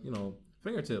my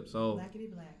fingertips. So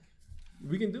Blackity Black.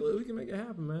 We can do it. We can make it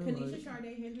happen, man. Kanisha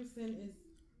Sade Henderson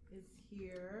is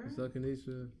here. What's up,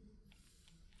 Kanisha?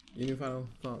 Any final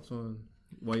thoughts on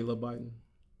why you love Biden?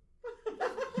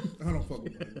 I don't fuck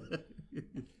with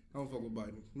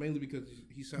Biden. Mainly because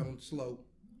he sounds slow.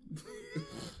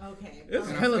 Okay. And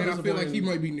I feel like he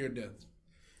might be near death.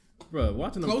 Bro,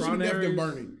 watching the closer to death than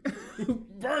Bernie.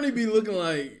 Bernie be looking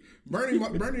like Bernie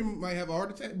might have a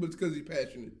heart attack, but it's because he's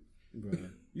passionate. Bro,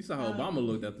 you saw how Obama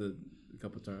looked after a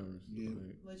couple terms. Yeah.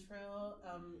 Latrell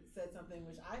said something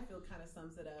which I feel kind of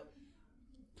sums it up.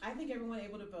 I think everyone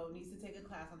able to vote needs to take a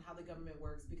class on how the government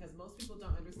works because most people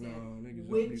don't understand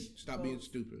which stop being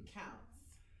stupid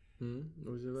counts.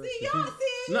 What was your see, y'all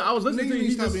see? No, I was listening to you.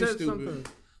 He just said stupid. something.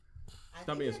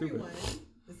 Stop being stupid.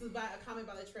 This is a comment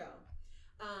by Latrell.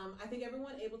 I think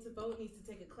everyone able to vote needs to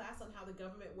take a class on how the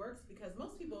government works because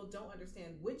most people don't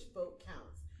understand which vote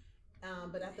counts.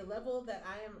 But at the level that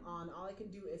I am on, all I can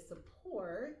do is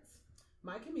support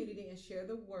my community and share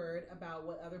the word about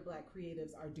what other Black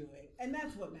creatives are doing. And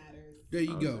that's what matters. There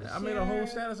you go. I made a whole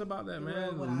status about that,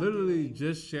 man. Literally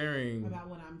just sharing. About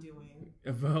what I'm doing.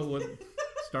 About what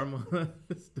Starmont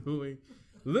is doing.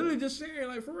 Literally just sharing,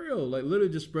 like for real. Like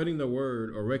literally just spreading the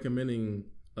word or recommending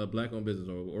a Black-owned business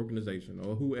or organization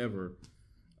or whoever.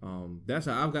 That's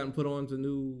how I've gotten put on to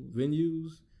new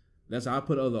venues. That's how I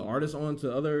put other artists on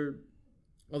to other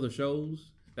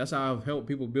shows. That's how I've helped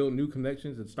people build new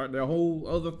connections and start their whole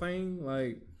other thing.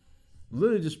 Like,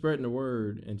 literally just spreading the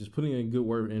word and just putting a good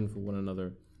word in for one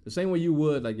another. The same way you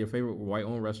would, like, your favorite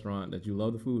white-owned restaurant that you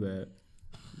love the food at.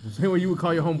 The same way you would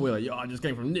call your homeboy, like, yo, I just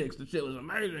came from Nick's. The shit was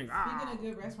amazing. Speaking of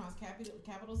good restaurants,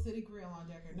 Capital City Grill on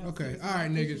Decker. No, Okay, seriously, all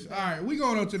right, that niggas. shit All right, we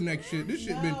going on to the next shit. This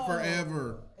shit been No.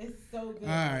 forever. It's so good. All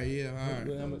right, yeah, all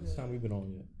right. How much time we been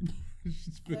on yet?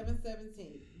 It's been-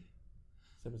 7:17.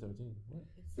 7:17. What?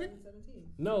 It's 7:17.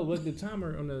 No, look, the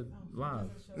timer on the live.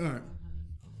 All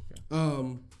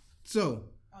right. So,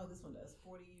 Oh, this one does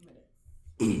 40 minutes.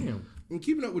 Damn. I'm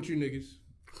keeping up with you niggas.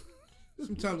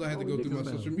 Sometimes I have to go through my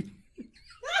Niggas social media.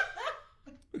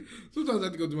 Sometimes I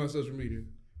have to go through my social media.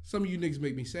 Some of you niggas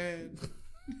make me sad.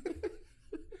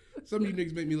 Some of you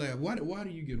niggas make me laugh. Why do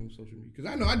you get on social media? Because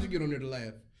I know I just get on there to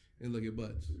laugh and look at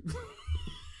butts.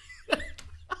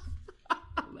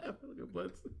 Laugh and look at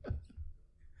butts.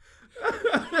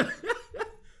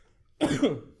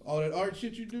 All that art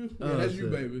shit you do? Yeah, Oh, that's you,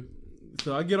 shit. baby.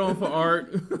 So I get on for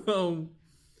art.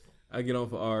 I get on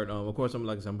for art. Of course, I'm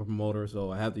a promoter,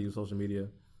 so I have to use social media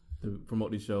to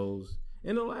promote these shows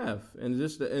and to laugh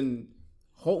and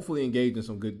hopefully engage in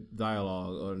some good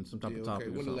dialogue or some type of topic.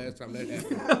 Okay, or when the something. last time that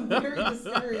happened? I'm very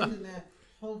discouraged in that.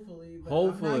 Hopefully, but I'm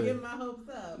Hopefully. not getting my hopes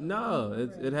up. No,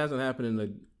 it hasn't happened in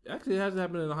the. Actually, it hasn't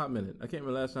happened in a hot minute. I can't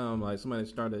remember the last time like somebody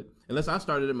started, unless I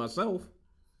started it myself.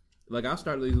 Like I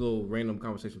started these little random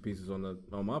conversation pieces on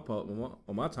my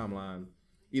timeline,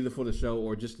 either for the show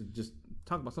or just to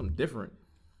talk about something different.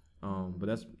 But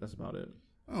that's about it.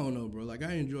 I don't know, bro. Like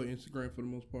I enjoy Instagram for the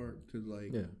most part because,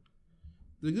 like, Yeah.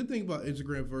 the good thing about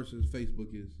Instagram versus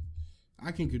Facebook is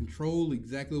I can control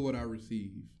exactly what I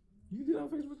receive. You can get on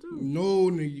Facebook too. No,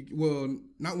 nigga. Well,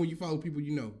 not when you follow people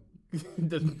you know.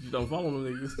 Just don't follow them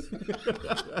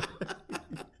niggas.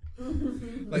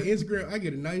 Like Instagram, I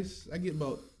get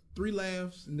about 3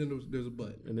 laughs and then there's a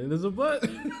butt. And then there's a butt.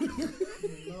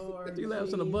 Lord 3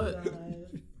 laughs in a butt.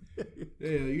 Jesus. Yeah,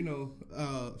 you know,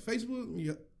 Facebook,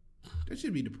 yeah, that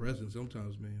should be depressing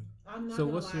sometimes, man. I'm not So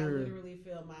gonna what's lie, your- I literally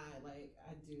feel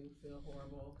I do feel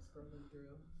horrible scrolling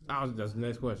through. That's the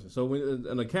next question. So when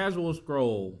in a casual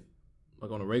scroll,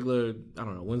 like on a regular, I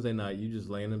don't know, Wednesday night, you just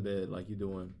laying in bed like you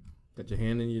doing, got your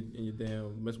hand in your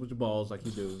damn, mess with your balls like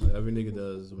you do, like every nigga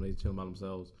does when they chill by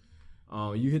themselves.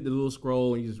 You hit the little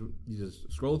scroll and you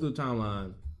just scroll through the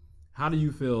timeline. How do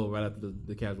you feel right after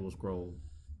the casual scroll?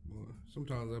 Well,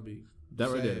 sometimes I be That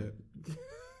sad. right there.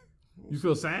 You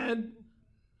feel sad?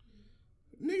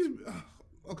 Niggas,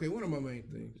 okay, one of my main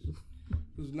things.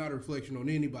 This is not a reflection on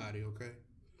anybody, okay?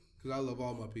 Because I love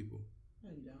all my people. No,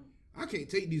 you don't. I can't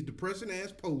take these depressing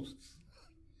ass posts.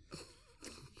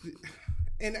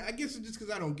 And I guess it's just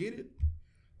because I don't get it.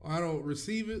 Or I don't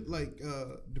receive it like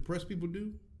depressed people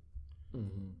do.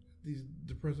 Mm-hmm. These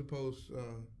depressing posts,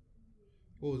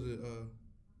 what was it?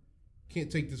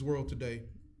 Can't take this world today.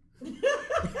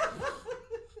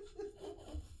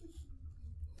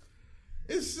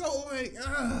 It's so like,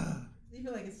 Do you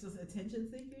feel like it's just attention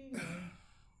seeking?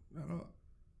 I don't,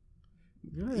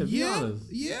 Go ahead, be honest.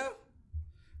 yeah.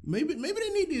 Maybe they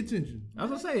need the attention. I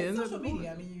was gonna say, It's isn't that social the point?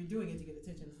 media. I mean, you're doing it to get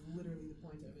attention. It's literally the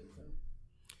point of it. So.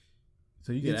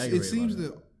 So you get It aggravated. seems by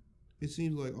that it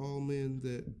seems like all men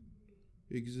that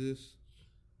exist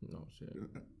No shit.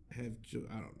 have. I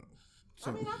don't know.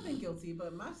 I mean, I've been guilty,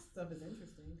 but my stuff is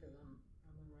interesting because I'm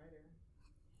a writer.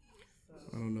 So.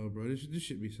 I don't know, bro. This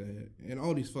should be sad. And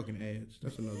all these fucking ads.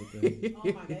 That's another thing. Oh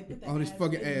my God! Put that All these ad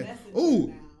fucking in ads. Messenger Ooh.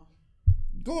 now.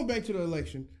 Going back to the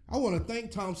election, I want to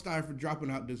thank Tom Steyer for dropping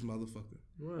out this motherfucker.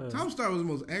 What? Tom Steyer was the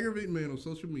most aggravating man on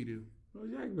social media. What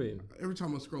was you aggravating? Every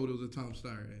time I scrolled, it was a Tom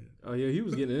Steyer ad. Oh yeah, he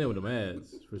was getting in there with them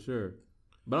ads for sure.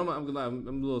 But I'm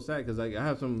a little sad because like I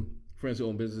have some friends who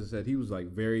own businesses that he was like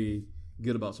very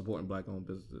good about supporting black-owned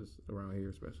businesses around here,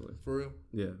 especially. For real?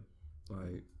 Yeah,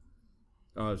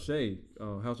 like Shay,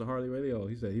 House of Harley Radio.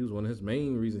 He said he was one of his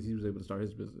main reasons he was able to start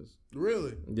his business.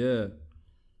 Really? Yeah.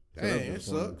 So Dang, that it was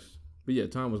fun. sucks. But yeah,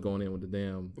 Tom was going in with the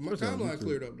damn. But my especially on timeline YouTube.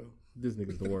 cleared up, though. This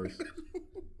nigga's the worst.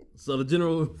 So the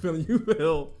general feeling you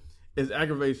feel is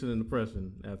aggravation and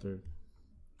depression after.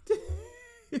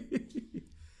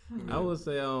 I would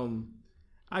say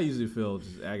I usually feel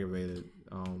just aggravated.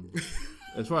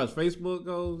 As far as Facebook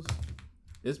goes,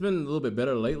 it's been a little bit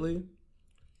better lately.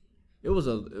 It was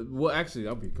actually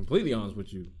I'll be completely honest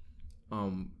with you.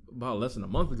 About less than a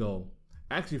month ago,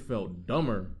 I actually felt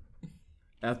dumber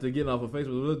after getting off of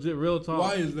Facebook. Legit, real talk.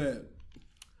 Why is that?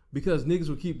 Because niggas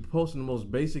would keep posting the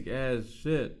most basic ass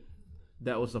shit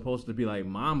that was supposed to be like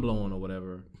mind blowing or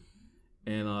whatever.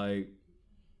 And like,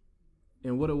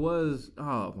 and what it was,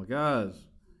 oh my gosh.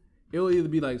 it'll either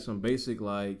be like some basic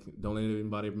like don't let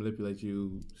anybody manipulate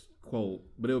you quote,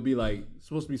 but it'll be like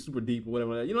supposed to be super deep or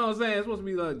whatever. You know what I'm saying? It's supposed to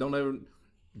be like don't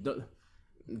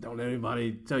let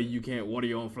anybody tell you can't water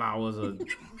your own flowers or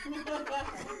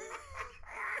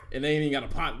and they ain't even got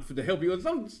a pot to help you or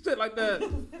some shit like that.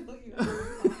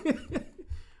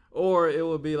 Or it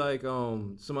would be like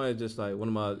somebody just like one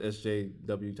of my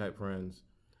SJW type friends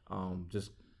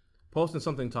just posting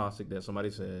something toxic that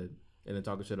somebody said and then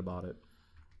talking shit about it.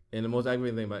 And the most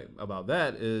aggravating thing about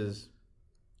that is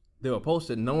they will post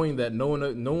it knowing that no one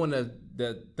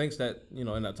that thinks that, you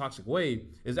know, in that toxic way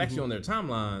is actually on their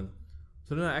timeline.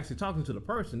 So they're not actually talking to the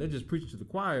person. They're just preaching to the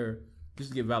choir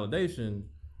just to get validation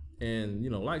and, you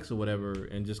know, likes or whatever,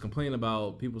 and just complain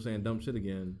about people saying dumb shit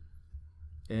again.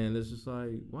 And it's just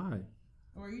like, why?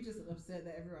 Or are you just upset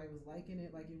that everybody was liking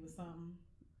it like it was something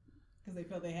because they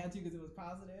felt they had to because it was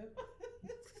positive?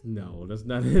 No, that's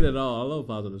not it at all. I love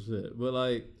positive shit. But,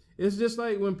 like, it's just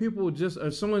like when people just,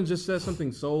 or someone just says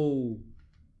something so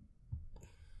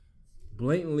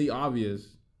blatantly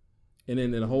obvious, and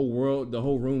then the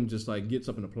whole room just, like, gets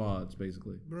up and applauds,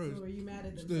 basically. Bro, so are you mad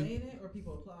at them saying it or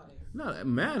people applauding? Not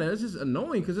mad at it. It's just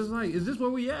annoying because it's like, is this where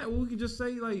we at? Well, we could just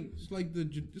say, like... It's like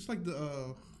Janae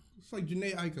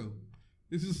Aiko.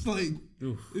 It's just like,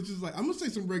 oof. It's just like, I'm going to say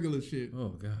some regular shit. Oh,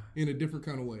 God. In a different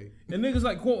kind of way. And niggas,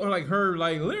 like, quote, like, her,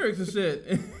 like, lyrics and shit.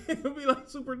 And it'll be, like,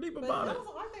 super deep about it.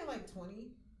 But aren't they, like, 20?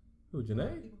 Who,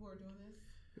 Janae? People who are doing this?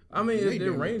 I mean,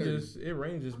 it ranges. It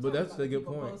ranges, but that's a good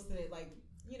point. Posted it, like,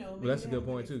 you know, but that's a good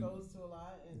point, too. To a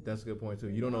lot that's a good point, too.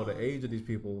 You don't know the age of these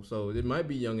people, so it might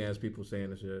be young-ass people saying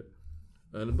the shit.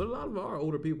 But a lot of them are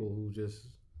older people who just...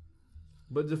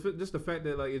 But just the fact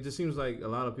that, like, it just seems like a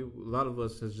lot of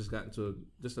us has just gotten to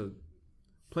just a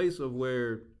place of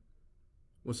where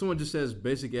when someone just says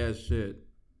basic ass shit,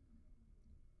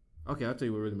 okay, I'll tell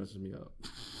you what really messes me up.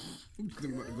 I'm just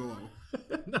about to go on.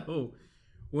 No,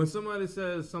 when somebody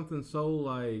says something so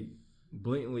like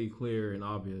blatantly clear and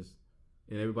obvious,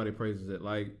 and everybody praises it,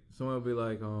 like someone will be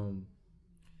like,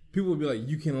 people will be like,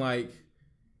 you can like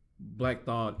Black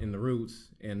Thought and The Roots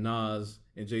and Nas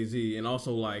and Jay-Z and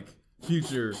also like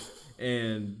Future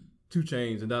and 2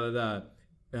 Chainz and da.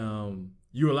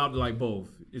 You're allowed to like both.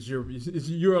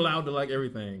 You're allowed to like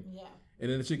everything. Yeah.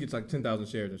 And then the shit gets like 10,000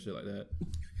 shares and shit like that.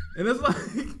 And it's like,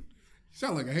 you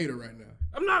sound like a hater right now.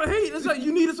 I'm not a hater. It's like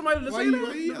you needed somebody to say that.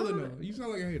 Why you yelling though? You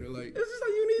sound like a hater. Like it's just like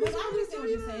you needed But I somebody to understand what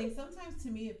say you're that. saying. Sometimes to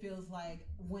me it feels like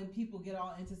when people get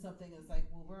all into something, it's like,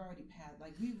 well, we're already past.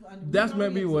 Like That's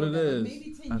maybe what it is.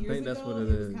 Maybe 10 I years think that's ago, what it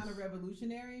it was is. kind of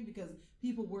revolutionary because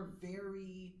people were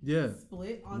very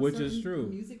split on which certain is true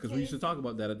music because we used to talk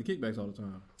about that at the kickbacks all the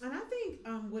time. And I think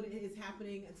what is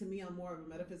happening to me on more of a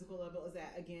metaphysical level is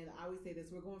that, again, I always say this,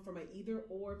 we're going from an either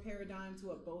or paradigm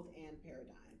to a both and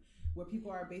paradigm, where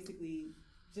people are basically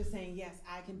just saying, yes,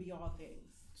 I can be all things.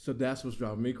 So that's what's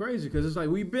driving me crazy because it's like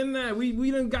we've been there,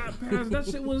 we done got past that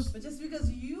shit was. But just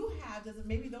because you have doesn't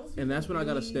maybe those. And that's when really,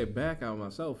 I gotta step back out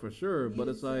myself for sure. But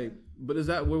it's like, but is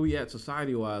that where we at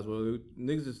society wise? Where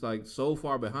niggas is like so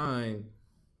far behind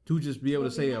to just be able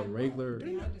to say a regular.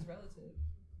 Behind is relative.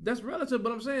 That's relative,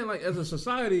 but I'm saying like as a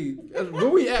society, where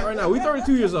we at right now? We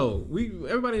 32 years old.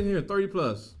 Everybody in here 30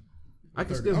 plus. I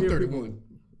can still I'm hear 31. people.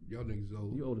 Y'all niggas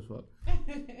old. You old as fuck.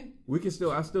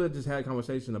 I still just had a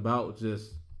conversation about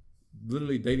just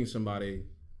literally dating somebody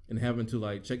and having to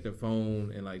like check their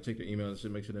phone and like check their email and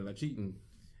shit, make sure they're not cheating.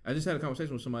 I just had a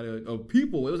conversation with somebody,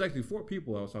 people, it was actually 4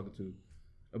 people I was talking to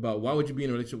about why would you be in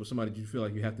a relationship with somebody that you feel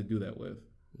like you have to do that with.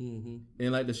 Mm-hmm.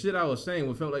 And like the shit I was saying,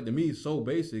 what felt like to me so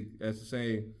basic as to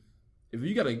say, if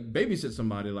you gotta babysit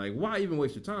somebody, like why even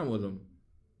waste your time with them?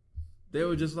 They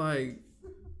were just like,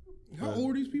 how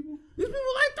old are these people? These people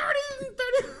like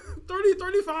 30, 35.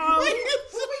 Who are you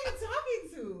talking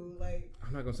to? Like,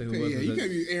 I'm not gonna say who Okay, was. yeah, you can't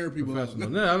be airing people out. Professional.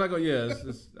 No, I'm not gonna. Yeah,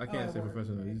 I can't say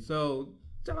professional. Right. So,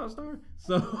 shout out Star.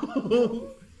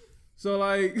 So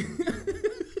like,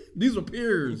 these were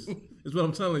peers. Is what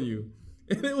I'm telling you.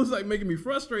 And it was like making me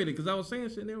frustrated because I was saying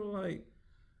shit and they were like,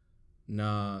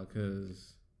 nah,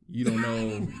 because you don't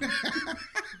know.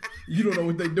 You don't know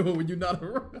what they doing when you're not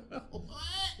around.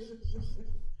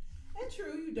 and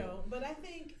true, you don't. But I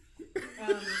think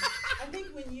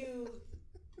when you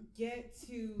get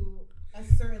to a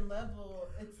certain level,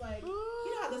 it's like, you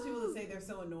know how those people that say they're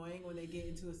so annoying when they get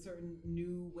into a certain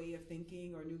new way of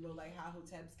thinking or new level, like how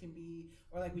hoteps can be,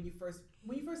 or like when you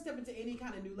first step into any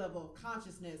kind of new level of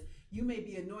consciousness, you may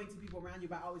be annoying to people around you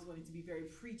by always wanting to be very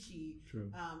preachy. True.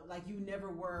 Like you never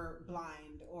were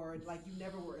blind, or like you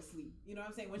never were asleep. You know what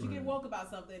I'm saying? Once you get woke about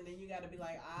something, then you got to be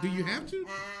like, do you have to?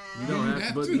 You don't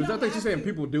have to. But I think she's saying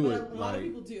people do it. A lot of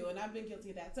people do, and I've been guilty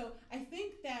of that. So I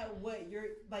think that what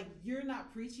you're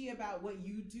not preachy about what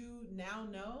you do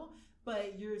now,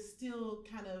 but you're still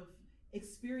kind of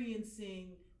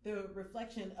experiencing the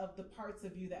reflection of the parts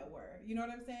of you that were. You know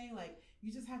what I'm saying? Like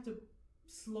you just have to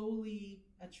slowly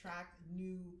attract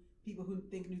new people who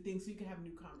think new things, so you can have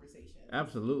new conversations.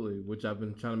 Absolutely, which I've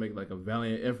been trying to make like a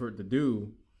valiant effort to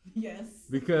do. Yes.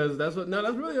 Because that's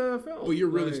really how I felt. Well, you're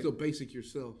really still basic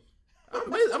yourself.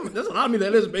 There's a lot of me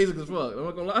that is basic as fuck. I'm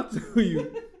not gonna lie to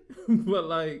you. But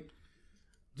like,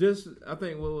 just I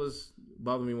think what was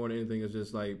bothering me more than anything is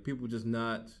just like people just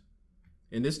not,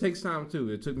 and this takes time too.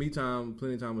 It took me time,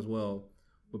 plenty of time as well.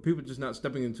 But people just not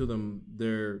stepping into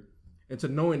into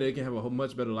knowing they can have a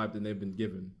much better life than they've been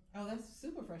given. Oh, that's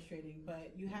super frustrating.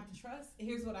 But you have to trust.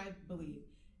 Here's what I believe.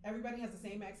 Everybody has the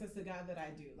same access to God that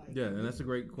I do. Like, yeah, and that's a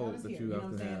great quote that you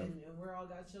have to have. And we're all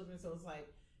God's children, so it's like,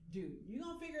 dude, you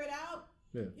gonna figure it out.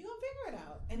 Yeah. You gonna figure it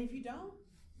out. And if you don't,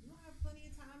 you'll have plenty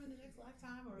of time in the next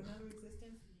lifetime or another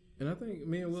existence. And I think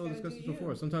me and Will discussed this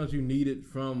before. Sometimes you need it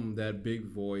from that big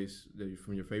voice,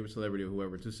 from your favorite celebrity or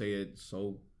whoever, to say it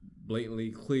so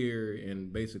blatantly clear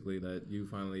and basically that you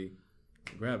finally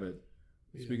grab it.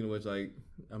 Yeah. Speaking of which, like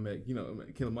I met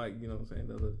Killer Mike, you know what I'm saying,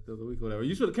 the other week or whatever.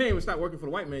 You should have came and stopped working for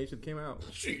the white man. You should have came out.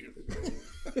 Shit.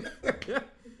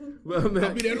 Well, man,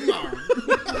 I'll be there tomorrow.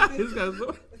 This guy's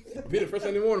be there first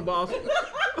thing in the morning, boss.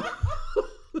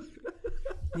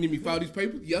 Need me file these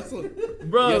papers? Yes, sir.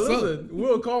 Bro, yes, listen,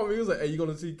 Will called me. He was like, "Hey, you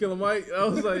gonna see Killer Mike?" I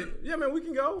was like, "Yeah, man, we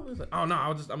can go." He was like, "Oh no,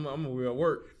 I'm gonna be at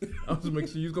work. I was just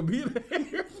making sure you was gonna be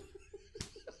there."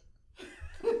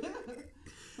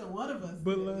 So one of us.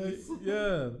 But like,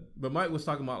 yeah. But Mike was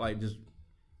talking about like just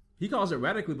he calls it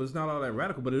radically, but it's not all that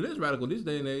radical. But it is radical this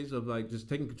day and age of like just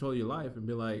taking control of your life and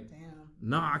be like, damn.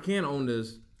 No, I can't own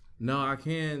this. No, I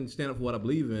can stand up for what I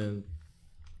believe in.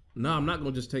 No, I'm not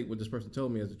gonna just take what this person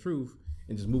told me as the truth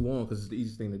and just move on because it's the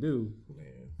easiest thing to do.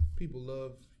 Man, people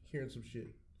love hearing some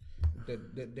shit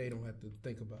that they don't have to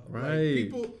think about.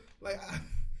 Right. Like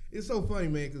it's so funny,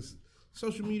 man, because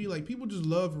social media, like people just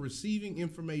love receiving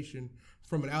information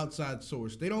from an outside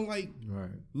source. They don't like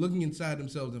looking inside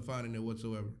themselves and finding it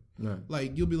whatsoever. Right.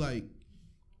 Like you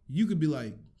could be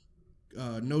like,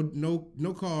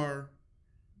 no car,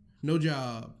 no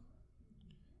job,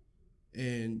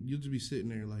 and you'll just be sitting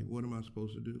there like, what am I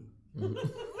supposed to do?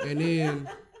 Mm-hmm. And then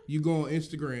you go on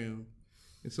Instagram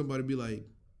and somebody be like,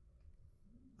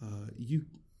 you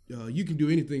can do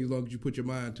anything as long as you put your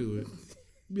mind to it.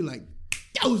 You'd be like,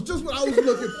 that was just what I was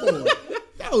looking for.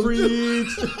 That was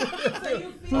preach.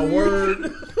 A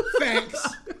word. Facts.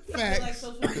 I feel like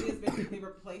social media is basically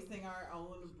replacing our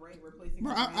own brain, replacing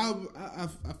our brain.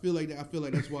 I feel like that. I feel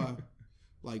like that's why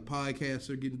like podcasts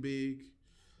are getting big.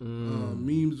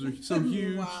 Memes are so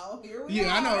huge. Wow, here we are.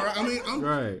 I know. Right?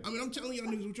 Right. I'm telling y'all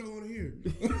niggas what y'all want to hear.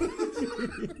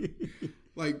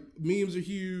 Like memes are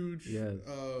huge. Yes.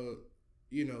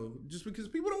 Just because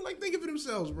people don't like thinking for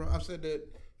themselves, bro. I've said that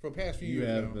for the past few years.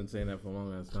 You have been saying that for a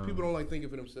long ass time. People don't like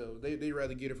thinking for themselves. They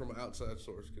rather get it from an outside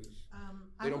source because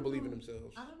they don't believe in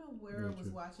themselves. I don't know where I was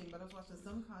watching, but I was watching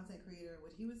some content creator.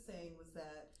 What he was saying was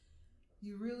that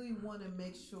you really want to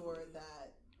make sure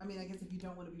that, I mean, I guess if you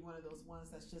don't want to be one of those ones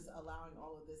that's just allowing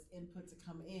all of this input to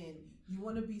come in, you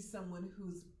want to be someone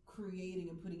who's creating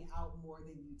and putting out more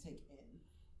than you take in.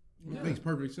 You know? It makes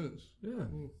perfect sense. Yeah.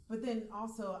 But then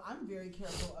also, I'm very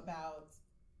careful about,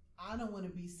 I don't want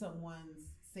to be someone's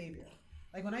savior.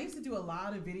 Like when I used to do a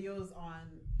lot of videos on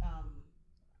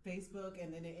Facebook,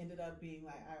 and then it ended up being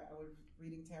like I was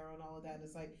reading tarot and all of that. And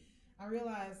it's like I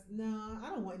realized, no, I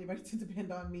don't want anybody to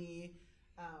depend on me.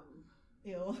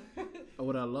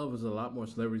 What I love is a lot more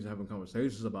celebrities having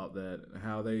conversations about that,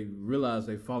 how they realize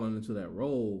they've fallen into that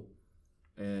role,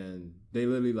 and they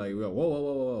literally like,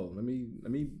 whoa, let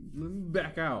me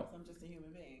back out. I'm just a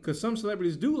human being. Because some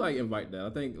celebrities do like invite that. I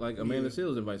think like Amanda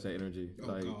Seales invites that energy. Oh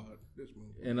like, God, this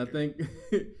movie. And I think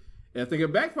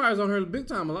it backfires on her big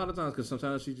time a lot of times because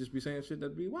sometimes she just be saying shit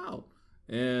that'd be wild,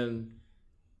 and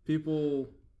people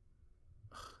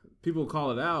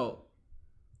call it out.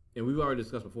 And we've already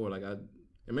discussed before, like and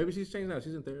maybe she's changed now.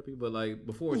 She's in therapy, but like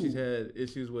before, she's had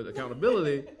issues with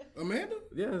accountability. Amanda?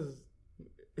 Yes.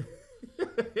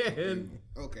 And,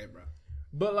 okay, bro.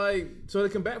 But like, so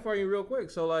it can backfire you real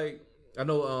quick. So like, I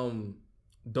know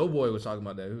Doughboy was talking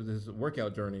about that. It was his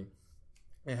workout journey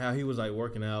and how he was like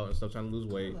working out and stuff, trying to lose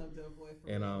I weight. love Doughboy.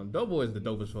 And Doughboy is the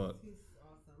dope as fuck. He's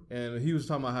awesome. And he was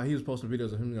talking about how he was posting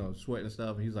videos of him, sweating and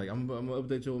stuff. And he's like, I'm gonna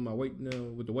update you with my weight,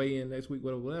 with the weigh-in next week,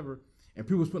 whatever. And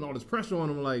people was putting all this pressure on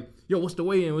him, like, yo, what's the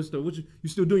weigh-in? You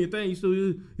still doing your thing? You still,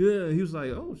 yeah. He was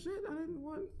like, oh shit, I didn't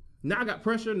want. Now I got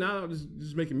pressure. Now it's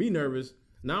just making me nervous.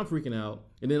 Now I'm freaking out.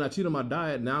 And then I cheat on my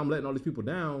diet. Now I'm letting all these people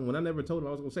down when I never told him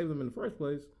I was gonna save them in the first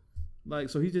place. Like,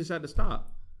 so he just had to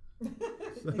stop. So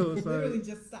it's Literally like,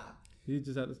 just stop. he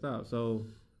just had to stop. So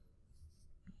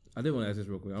I did want to ask this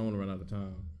real quick. I don't want to run out of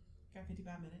time. Got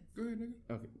 55 minutes. Go ahead,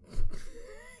 nigga. Okay.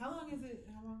 How long is it?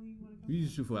 How long do you want to go? We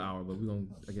usually shoot for an hour, but we're gonna,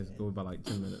 I guess, go about like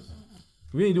 10 minutes.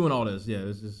 We ain't doing all this. Yeah,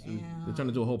 it's just they're trying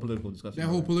to do a whole political discussion. That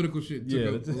whole political shit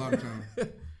took up a lot of time.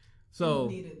 So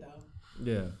It's needed though.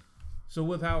 yeah. So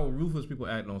with how ruthless people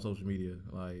act on social media,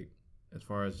 like as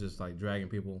far as just like dragging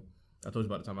people, I told you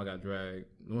about the time I got dragged.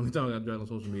 The only time I got dragged on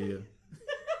social media,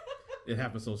 it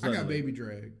happened so I suddenly. got baby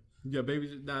drag. Yeah,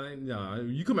 baby. Nah,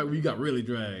 you come back when you got really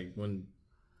dragged when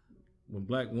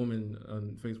black women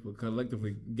on Facebook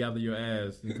collectively gather your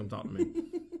ass and come talk to me.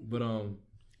 But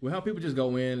with how people just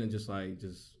go in and just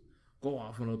go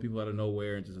off on other people out of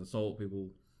nowhere and just insult people.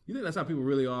 You think that's how people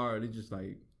really are? They just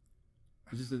like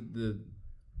it's just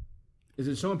is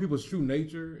it showing people's true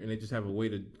nature and they just have a way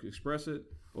to express it,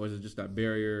 or is it just that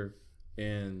barrier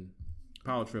and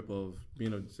power trip of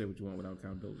being able to say what you want without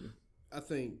accountability? I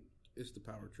think it's the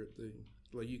power trip thing.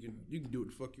 Like you can do what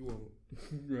the fuck you want,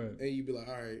 Right. and you be like,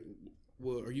 all right,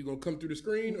 well, are you gonna come through the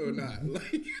screen or not?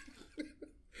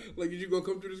 Like, is you gonna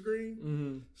come through the screen?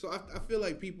 Mm-hmm. So I feel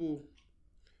like people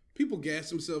gas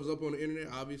themselves up on the internet,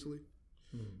 obviously,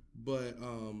 but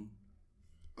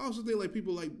I also think like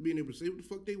people like being able to say what the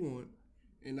fuck they want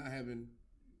and not having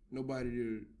nobody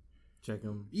to Check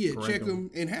them. check them.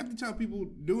 And half the time people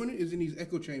doing it is in these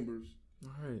echo chambers.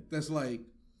 All right. That's like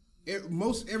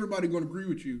most everybody gonna agree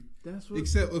with you, That's what.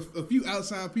 except a few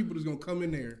outside people that's gonna come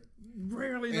in there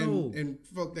Rarely though. and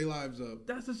fuck their lives up.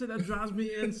 That's the shit that drives me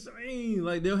insane.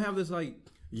 Like they'll have this like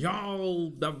y'all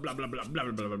blah blah blah blah blah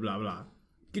blah blah blah blah.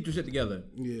 Get your shit together.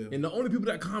 Yeah. And the only people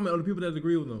that comment are the people that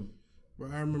agree with them.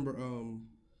 Bro, I remember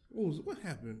what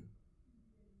happened?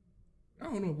 I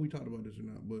don't know if we talked about this or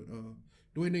not, but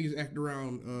the way niggas act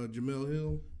around Jamel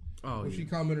Hill Oh when yeah. she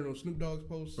commented on Snoop Dogg's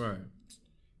post. Right.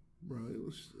 Bro, it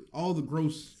was all the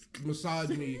gross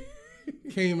misogyny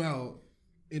came out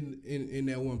in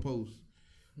that one post.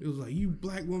 It was like, you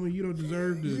black woman, you don't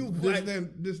deserve this,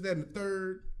 this, that, and the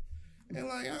third. And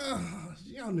like,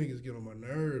 y'all niggas get on my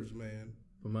nerves, man.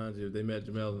 Reminds you, if they met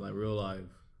Jamel in like real life.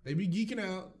 They be geeking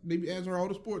out. They be asking her all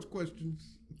the sports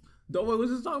questions. Doughboy was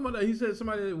just talking about that. He said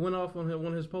somebody went off on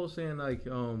one of his posts saying like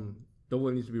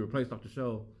Doughboy needs to be replaced off the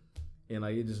show, and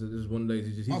like this is one of the days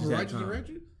he just Off had Righteous time. and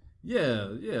Ratchet? Yeah,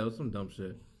 it was some dumb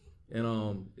shit,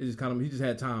 and it just kind of he just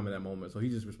had time in that moment, so he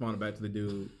just responded back to the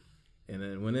dude, and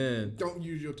then went in. Don't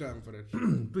use your time for that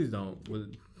shit. Please don't. But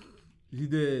he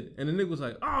did, and the nigga was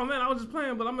like, "Oh man, I was just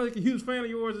playing, but I'm like a huge fan of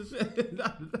yours and shit."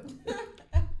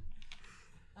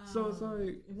 So it's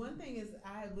like one thing is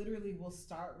I literally will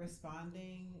start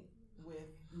responding with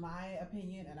my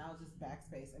opinion and I'll just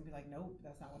backspace and be like, nope,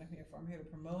 that's not what I'm here for. I'm here to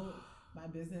promote my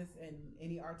business and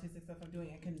any artistic stuff I'm doing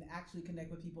and can actually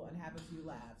connect with people and have a few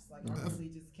laughs. Like I really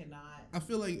just cannot. I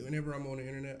feel like whenever I'm on the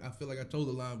internet, I feel like I told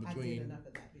the line I did between. enough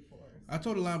of that before. I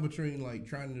told the line between like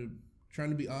trying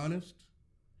to be honest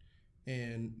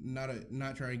and not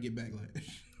trying to get backlash.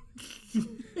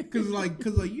 Cause like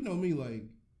you know me, like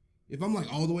if I'm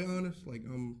like all the way honest, like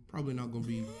I'm probably not gonna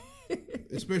be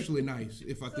especially nice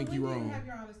if I think when you're do wrong. you have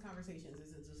your honest conversations?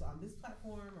 Is it just on this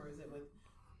platform or is it with?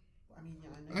 I mean, yeah,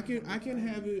 I know I can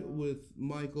have it with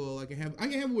Michael. I can have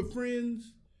it with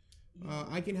friends.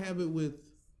 I can have it with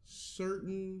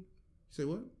certain. Say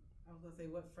what? I was gonna say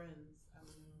what friends.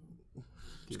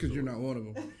 Just because you're not one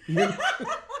of them.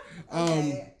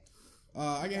 Okay.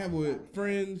 I can have it with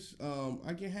friends.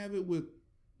 I can have it with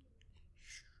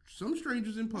some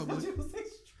strangers in public.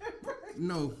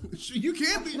 No, you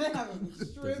can't be.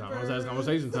 that's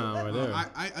conversation time right there.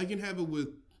 I can have it with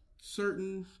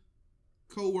certain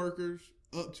co-workers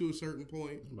up to a certain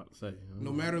point. I'm about to say,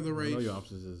 No matter the race. I know your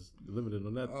options is limited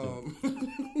on that.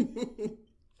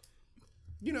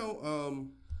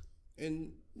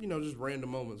 And just random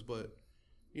moments. But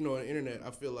on the internet,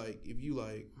 I feel like if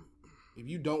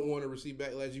you don't want to receive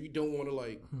backlash, if you don't want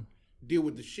to deal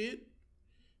with the shit,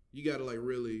 you gotta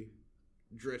really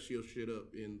dress your shit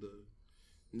up in the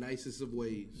nicest of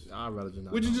ways. I'd rather just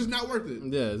not. Which is just not worth it.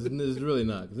 Yeah, it's really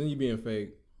not. Because then you being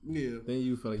fake. Yeah. Then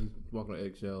you feel like you walking on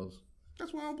eggshells.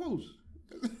 That's why I don't post.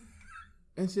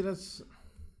 And see, that's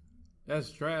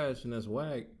That's trash and that's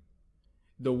whack.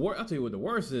 I'll tell you what the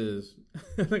worst is.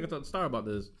 I think I thought to start about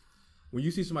this. When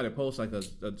you see somebody post like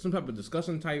some type of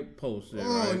discussion type post,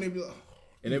 right? And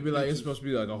they be like, it's supposed to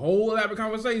be like a whole elaborate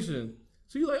conversation.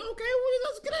 So you're like, okay, well,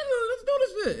 let's get into it. Let's do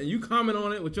this shit. And you comment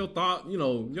on it with your thought,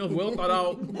 your well thought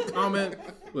out comment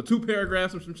with 2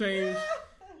 paragraphs and some change.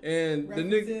 And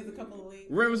references, a couple of links.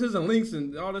 References and links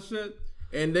and all that shit.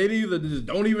 And they either just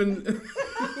don't even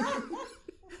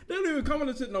they don't even comment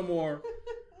on shit no more.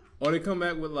 Or they come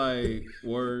back with like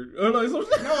word or like some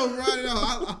shit. No, right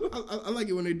now. I like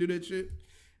it when they do that shit.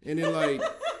 And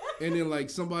then like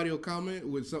somebody will comment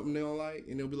with something they don't like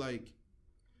and they'll be like,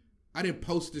 I didn't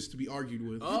post this to be argued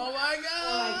with. Oh my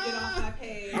god! Like, get off my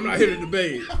page. I'm not here to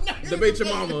debate. Debate your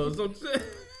mama or some shit.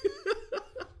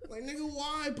 Like, nigga,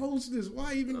 why post this?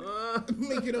 Why even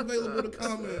make it available to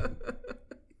comment?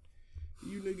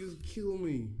 You niggas kill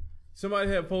me. Somebody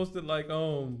had posted like,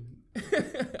 I'll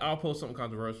post something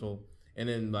controversial, and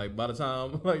then like by the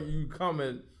time like you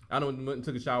comment, I went and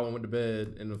took a shower and went to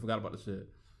bed and forgot about the shit.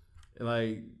 And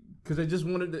like, cause they just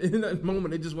wanted to, in that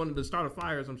moment, they just wanted to start a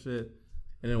fire or some shit.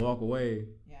 And then walk away.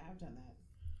 Yeah, I've done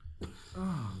that.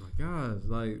 Oh my gosh!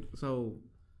 Like, so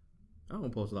I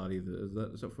don't post a lot either,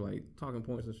 except for like talking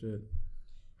points and shit.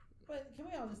 But can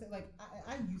we all just say, like,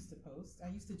 I used to post, I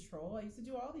used to troll, I used to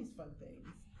do all these fun things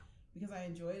because I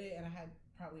enjoyed it and I had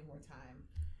probably more time.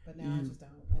 But now I just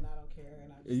don't, and I don't care,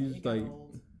 and I just it got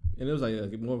old. And it was like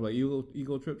more of like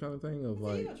ego trip type of thing of it's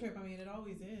like an ego trip. I mean, it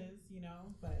always is,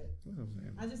 But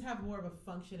I just have more of a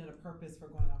function and a purpose for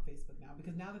going on Facebook now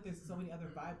because now that there's so many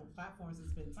other viable platforms to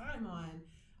spend time on,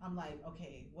 I'm like,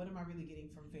 okay, what am I really getting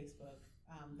from Facebook?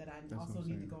 That I also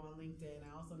need to go on LinkedIn.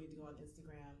 I also need to go on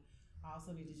Instagram. I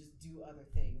also need to just do other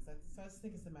things. So I just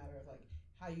think it's a matter of like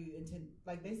how you intend.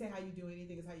 Like they say, how you do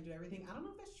anything is how you do everything. I don't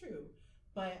know if that's true,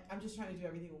 but I'm just trying to do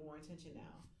everything with more intention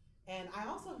now. And I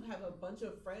also have a bunch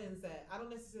of friends that I don't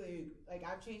necessarily, like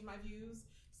I've changed my views.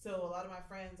 So a lot of my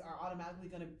friends are automatically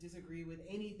going to disagree with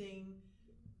anything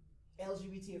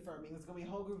LGBT affirming. There's going to be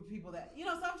a whole group of people that, so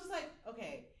I'm just like,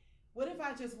 okay, what if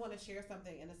I just want to share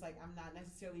something and it's like, I'm not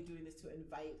necessarily doing this to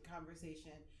invite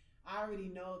conversation. I already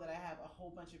know that I have a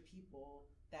whole bunch of people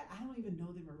that I don't even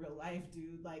know them in real life,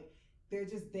 dude. Like, they're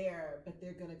just there, but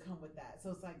they're going to come with that.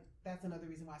 So it's like, that's another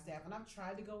reason why I stay off. And I've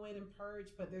tried to go in and purge,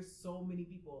 but there's so many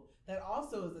people. That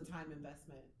also is a time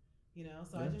investment,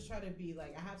 So I just try to be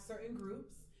like, I have certain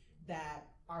groups that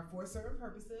are for certain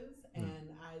purposes,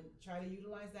 and I try to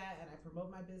utilize that, and I promote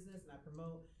my business, and I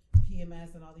promote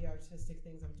PMS and all the artistic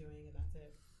things I'm doing, and that's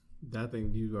it. That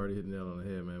thing, you already hit the nail on the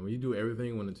head, man. When you do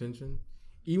everything with intention,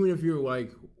 even if you're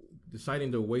like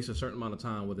deciding to waste a certain amount of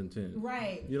time with intent.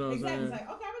 Right. You know what I'm saying? It's like,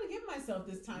 okay, I'm going to give myself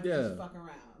this time to just fuck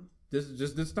around.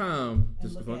 This time,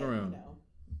 just to fuck around.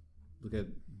 Look at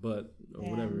butt or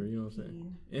and whatever, you know what I'm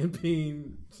saying? And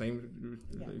peen, same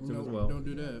as well. Don't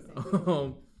do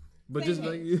that. But just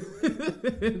like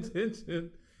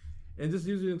intention and just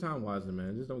using your time wisely,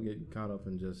 man. Just don't get caught up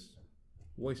in just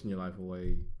wasting your life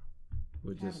away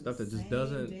with just stuff that just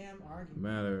doesn't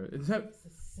matter.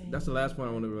 That's the last point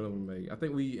I want to really make. I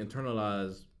think we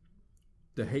internalize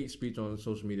the hate speech on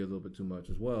social media a little bit too much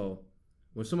as well.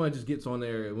 When somebody just gets on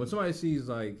there, when somebody sees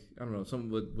like, I don't know, something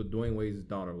with Dwayne Wade's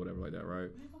daughter or whatever like that, right?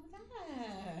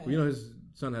 Well, his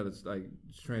son had to like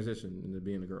transition into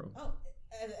being a girl. Oh,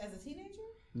 as a teenager?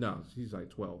 No, she's like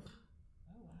 12.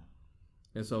 Oh, wow.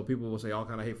 And so people will say all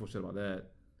kind of hateful shit about that.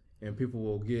 And people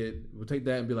will take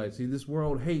that and be like, see, this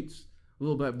world hates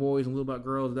little black boys and little black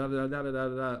girls,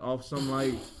 off some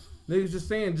like, niggas just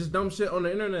saying just dumb shit on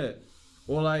the internet.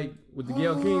 Or like with the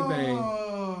Gayle King thing.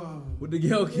 With the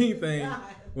Gayle King thing.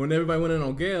 When everybody went in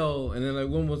on Gayle, and then like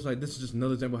one was like, this is just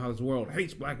another example of how this world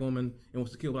hates black women and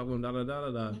wants to kill black women,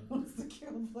 Wants to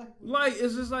kill black women. Like,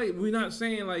 it's just like, we're not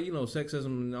saying like, sexism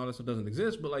and all that stuff doesn't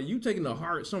exist, but like you taking to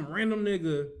heart some random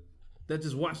nigga that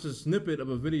just watched a snippet of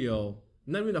a video,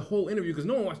 not even the whole interview, because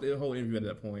no one watched the whole interview at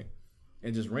that point,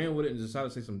 and just ran with it and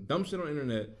decided to say some dumb shit on the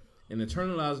internet and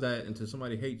internalize that until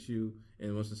somebody hates you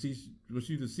and wants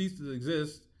you to cease to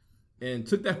exist, and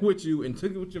took that with you and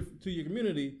took it to your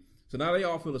community. So now they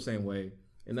all feel the same way,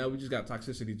 and now we just got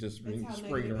toxicity just being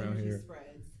sprayed around here.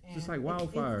 Just like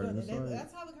wildfire.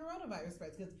 That's how the coronavirus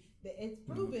spreads, because it's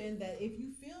proven that if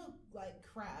you feel like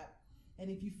crap and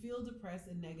if you feel depressed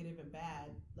and negative and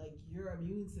bad, like your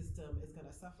immune system is going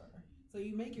to suffer. So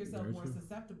you make yourself more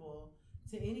susceptible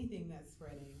to anything that's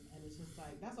spreading, and it's just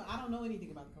like, that's why I don't know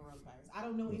anything about the coronavirus. I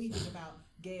don't know anything about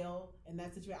Gayle and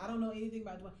that situation. I don't know anything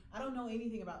about I don't know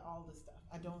anything about all this stuff.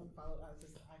 I don't follow.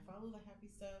 I follow the happy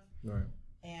stuff. Right.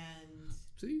 And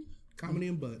see, comedy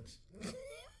and butts.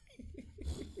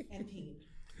 And peen.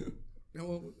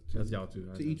 That's y'all too.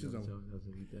 To each his own. That's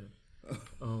eat that.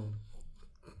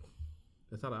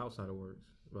 That's how the outsider works.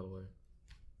 By the way,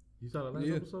 you saw the last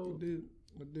episode.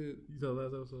 I did. You saw the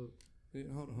last episode. Yeah,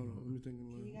 hold on. Let me think.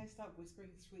 Can you guys stop whispering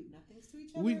sweet nothings to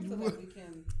each other so that we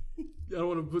can? I don't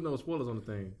want to put no spoilers on the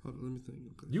thing. Hold on, let me think.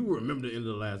 Okay. You remember the end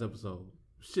of the last episode?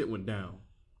 Shit went down.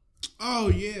 Oh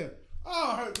yeah.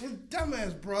 Oh, his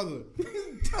dumbass brother.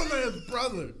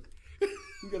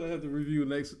 We're gonna have to review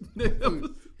next.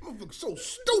 Motherfucker, so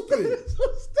stupid.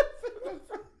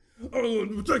 I don't want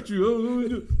to protect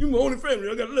you. You my only family.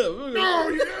 I got love. No,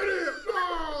 you got it.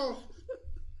 No.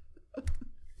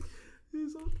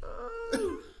 He's so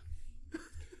dumb.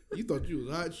 You thought you was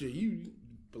hot shit. You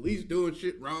police doing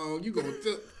shit wrong. You gonna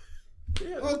tell?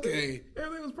 Yeah, Okay.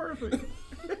 Everything was perfect.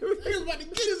 He was about to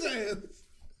get his ass.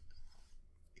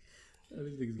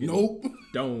 These niggas getting Nope.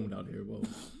 domed out here, bro.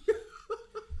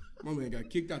 My man got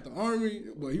kicked out the army,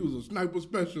 but he was a sniper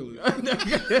specialist.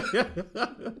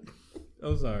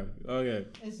 I'm sorry. Okay.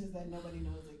 It's just that nobody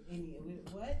knows like any of it.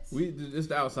 What? It's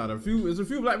the outsider. There's a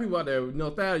few black people out there. You know,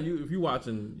 Thad, if you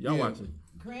watching, y'all Yeah. watching.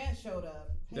 Grant showed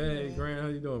up. Hey, Grant, how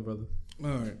you doing, brother? All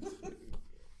right.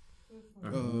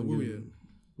 Where we at?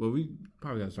 Well, we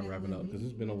probably gotta start wrapping up because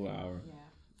it's been over an hour.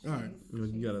 Yeah. All right.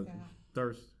 You got a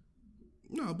thirst?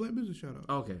 No, Black Business shout out.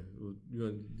 Okay, well, you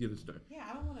gonna get it started. Yeah,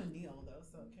 I don't want to kneel though.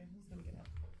 So okay, who's gonna get up?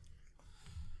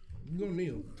 You gonna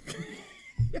kneel?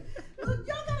 Look,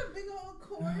 y'all got a big old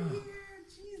cord here.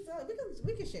 Jesus,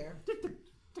 we can share.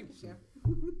 We can share.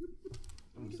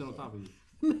 I'm still on top of you.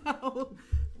 No.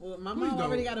 Well, my Please mom don't.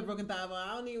 already got a broken thigh bone.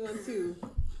 I don't need one too.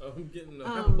 I'm getting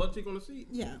half a butt cheek on the seat.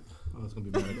 Yeah. Oh, it's gonna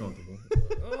be very comfortable.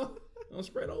 Oh, I'm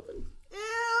spread open.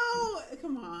 Ew!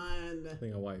 Come on. I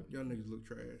think I wiped. Y'all niggas look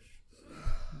trash.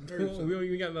 We don't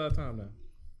even got a lot of time now.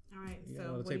 All right. You got a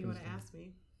So lot of what do tape you in want to this ask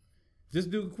me? Just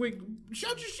do a quick.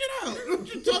 Shut your shit out.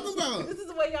 What you talking about? This is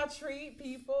the way y'all treat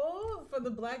people for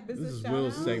the Black This Business is shout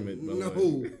Will's out? segment. by the No,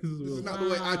 way. this is Will's- not the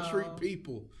way I Wow. treat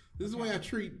people. This is the way I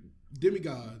treat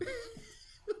demigods.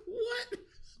 What?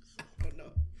 I don't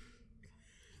know.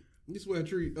 This is the way I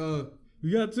treat.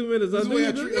 You got 2 minutes. This is the way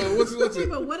I treat. What's Okay, it?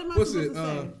 but what am I What's supposed it?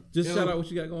 to say? Just El- shout out what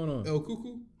you got going on. El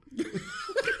Cuckoo.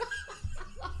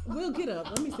 We'll get up.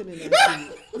 Let me sit in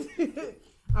there.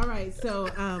 All right. So,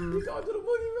 Talk to the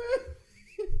boogie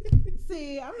man.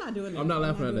 see, I'm not doing that. I'm not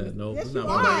laughing at doing that. this. No, Yes, it's you not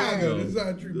Baba funny. are. Yaga. No. This is how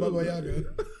I treat Baba Yaga.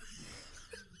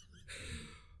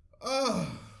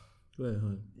 Go ahead,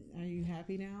 hon. Are you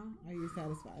happy now? Are you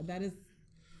satisfied? That is.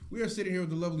 We are sitting here with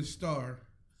the lovely Star,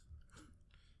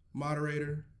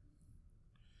 moderator,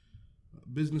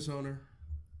 business owner,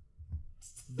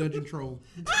 dungeon troll.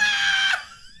 See,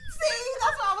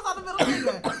 that's why I was on the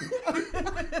middle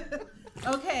finger.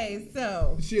 Okay,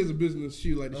 so. She has a business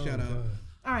she would like to shout out.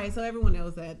 All right, so everyone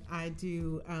knows that I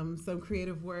do some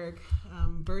creative work,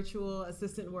 virtual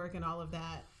assistant work, and all of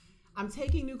that. I'm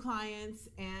taking new clients,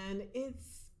 and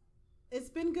it's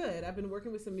been good. I've been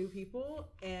working with some new people,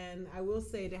 and I will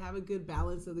say to have a good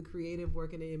balance of the creative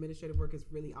work and the administrative work is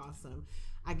really awesome.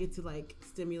 I get to like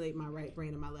stimulate my right brain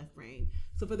and my left brain.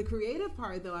 So for the creative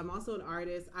part, though, I'm also an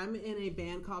artist. I'm in a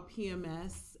band called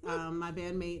PMS. My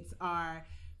bandmates are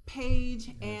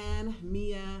Paige and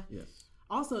Mia. Yes.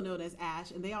 Also known as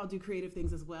Ash, and they all do creative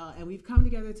things as well. And we've come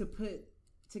together to put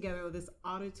together this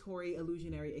auditory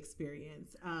illusionary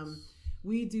experience.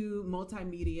 We do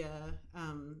multimedia.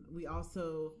 We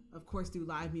also, of course, do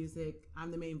live music. I'm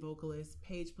the main vocalist.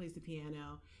 Paige plays the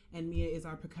piano, and Mia is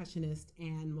our percussionist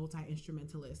and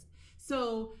multi-instrumentalist.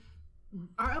 So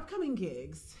our upcoming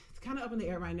gigs, it's kind of up in the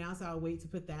air right now, so I'll wait to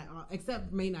put that on,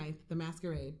 except May 9th, the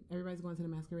Masquerade. Everybody's going to the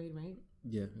Masquerade, right?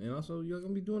 Yeah, and also you're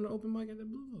gonna be doing an open mic at the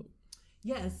Blue Note.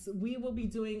 Yes, we will be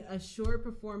doing a short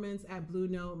performance at Blue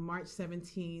Note March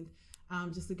 17th,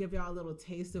 just to give y'all a little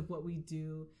taste of what we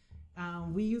do.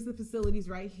 We use the facilities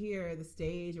right here, the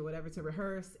stage or whatever, to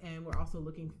rehearse, and we're also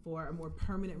looking for a more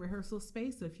permanent rehearsal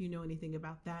space. So if you know anything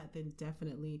about that, then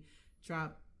definitely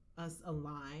drop us a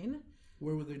line.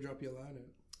 Where would they drop your line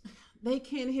at? They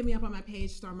can hit me up on my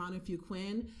page, Starmana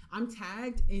Fuquin. I'm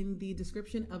tagged in the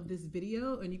description of this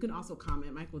video, and you can also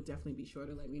comment. Mike will definitely be sure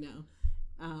to let me know.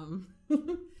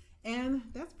 And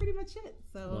that's pretty much it.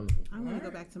 So Wonderful. I'm going to go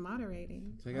back to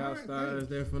moderating. Check All out right, Stars. thanks.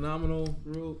 They're phenomenal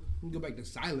group. We can go back to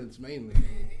silence mainly.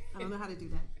 I don't know how to do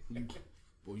that.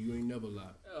 Boy, you ain't never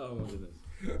lied. Oh my goodness.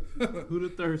 Who the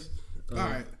thirst? All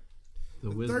right. The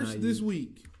Wiz Thirst Not this You.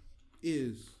 week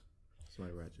is,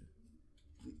 Somebody ratchet.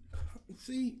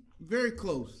 see, very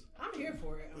close. I'm here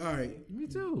for it. All right. Me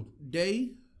too.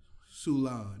 Day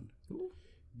Sulan. Who?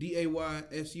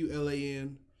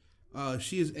 DAYSULAN.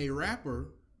 She is a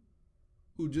rapper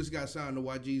who just got signed to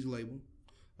YG's label.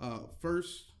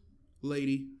 First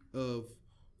lady of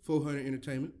 400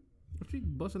 Entertainment. She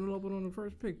busting it open on the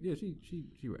first pick. Yeah, she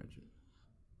ratchet.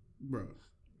 Bro,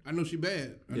 I know she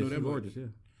bad. I Yeah, know she that gorgeous. much.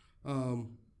 Yeah.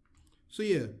 So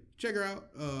yeah, check her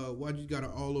out. YG's got her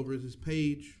all over his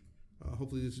page.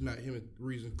 Hopefully this is not him the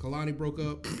reason Kalani broke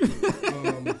up.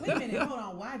 Wait a minute, hold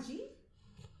on. YG?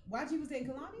 YG was dating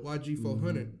Kalani? YG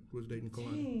 400 was dating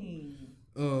Kalani.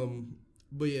 Dang.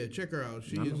 But yeah, check her out.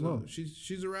 I don't know.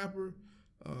 She's a rapper.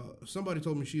 Somebody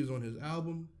told me she is on his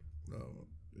album.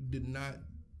 Do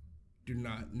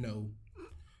not know.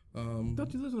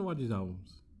 Thought you listen to YG's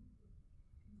albums.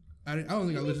 I don't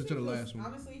think I listened to the last one.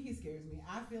 Honestly, he scares me.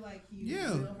 I feel like he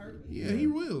Yeah, will hurt me. yeah, he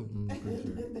will. Pretty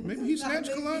sure. Maybe he snatched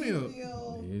Kalani up.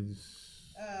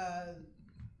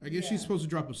 I guess she's supposed to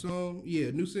drop a song.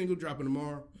 Yeah, new single dropping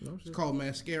tomorrow. No It's shit. called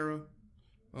Mascara.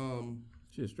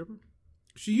 She a stripper?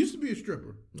 She used to be a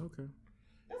stripper. Okay.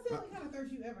 That's the only kind of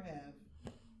thirst you ever have.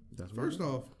 That's First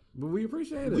weird. off, But we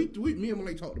appreciate it. me and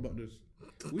Malik talked about this.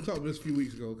 We talked about this a few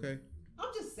weeks ago, okay? I'm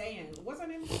just saying. What's her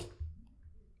name?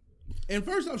 And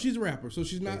first off, she's a rapper, so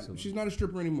she's not a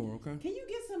stripper anymore, okay? Can you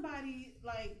get somebody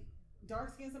like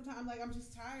dark skin sometime? Like, I'm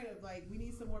just tired of we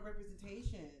need some more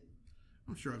representation.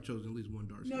 I'm sure I've chosen at least one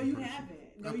dark skin No, you person. haven't.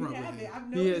 I No, you probably haven't. have. I've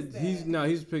noticed that.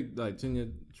 He's picked like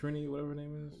Trini, whatever her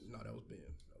name is. No, that was Ben.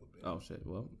 Oh shit.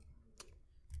 Well,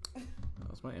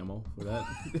 that's my ammo for that.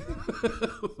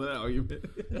 For that argument.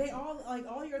 They all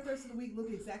all your thirsts of the week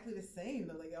look exactly the same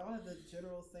though. Like they all have the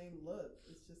general same look.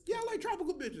 It's just Yeah, I like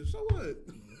tropical bitches. So what?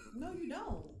 No, you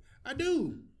don't. I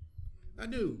do.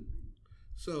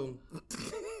 So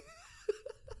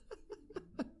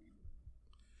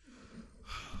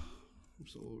I'm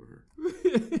so over her.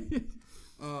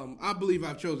 I believe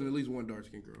I've chosen at least one dark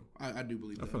skinned girl. I do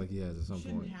believe I that. feel like he has at some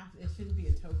Shouldn't point. have. It shouldn't be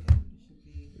a token.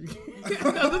 It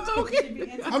should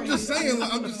be. I'm just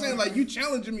saying, like you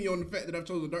challenging me on the fact that I've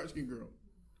chosen a dark skinned girl.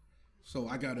 So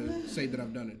I gotta say that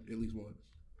I've done it at least once.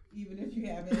 Even if you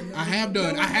haven't. I have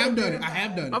done it.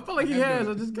 I feel like he has.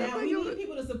 I just can't Now we think of need it.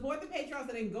 people to support the Patreon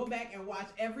so they can go back and watch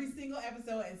every single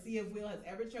episode and see if Will has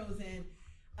ever chosen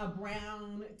a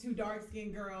brown to dark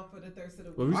skinned girl for the thirst of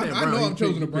the Well, week. we saying I brown, know he I've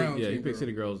chosen picked- a brown Yeah, he skin picked girl.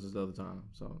 City Girls this other time.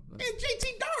 So. And JT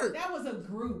Dark. That was a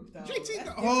group though. JT That's Dark.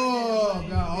 different Oh than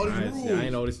God, all what these it is. rules. I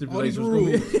ain't know the All these stipulations was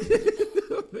rules.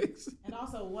 gonna be. And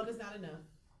also, one is not enough.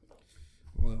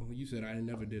 Well, you said I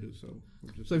never did it, so.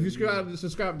 I'm just So if you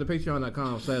subscribe to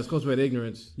patreon.com/cultivated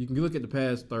ignorance, you can look at the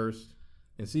past thirst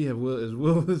and see if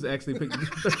Will has actually picked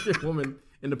a woman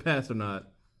in the past or not.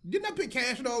 Didn't I pick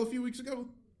Cash Doll a few weeks ago?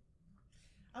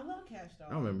 I love Cash Doll.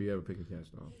 I don't remember you ever picking Cash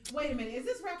Doll. Wait a minute, is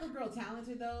this rapper girl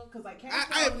talented though? Because like Cash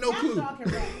I have no Cash clue. Doll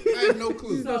can rap. I have no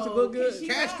clue. Does she look good? can she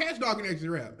Cash rap? Dog can actually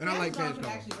rap, and I like Doll Cash can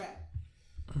Dog. actually rap.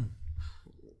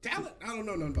 Talent? I don't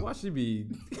know nothing about. Why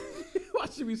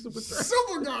she be super trash?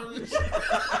 Super garbage.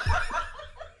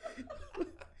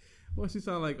 Why she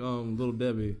sound like Little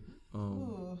Debbie?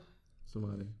 Ooh.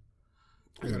 Somebody.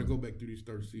 I gotta go back through these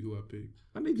thirds to see who I picked.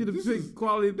 I need you to pick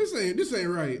quality. This ain't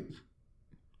right.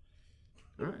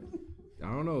 All right. I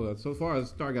don't know. So far,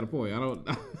 Star got a point. I don't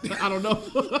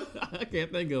know. I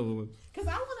can't think of one. Because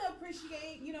I want to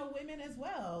appreciate, women as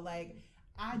well. Like,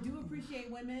 I do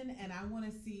appreciate women, and I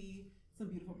want to see some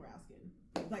beautiful brown skin.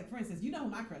 Like, for instance, you know who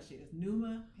my crush is?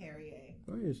 Numa Perrier.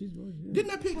 Oh yeah, she's gorgeous. Yeah.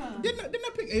 Didn't I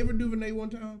pick Ava DuVernay one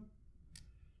time?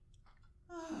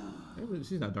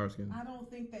 She's not dark skinned. I don't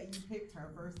think that you picked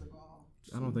her, first of all.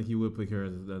 I don't think he would pick her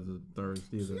as a third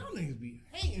either. Y'all niggas be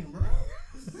hating, bro.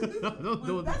 Don't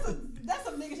do it. That's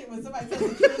some nigga shit when somebody tells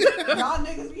the truth. Y'all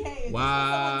niggas be hating.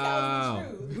 Wow. Someone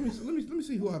tells the truth. Let me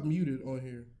see who I've muted on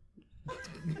here.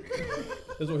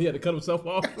 That's when he had to cut himself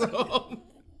off.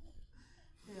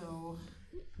 Ew.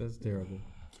 That's terrible.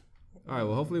 All right.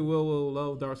 Well, hopefully will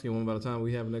love dark skinned woman by the time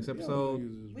we have the next episode.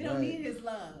 We don't need his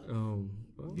love.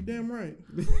 Well, You damn right.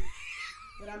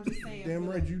 But I'm just saying. Damn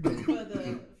for right the- you do. For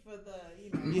the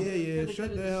Yeah. for the Shut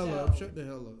good the of hell show. up. Shut the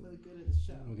hell up. For the good of the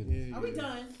show. Yeah, Are we yeah.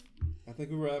 done? I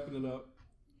think we're wrapping it up.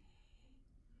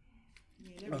 You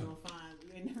ain't never gonna find.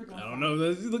 You ain't never gonna I find. don't know.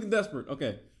 He's looking desperate.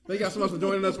 Okay. Thank y'all so much for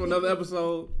joining us for another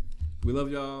episode. We love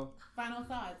y'all. Final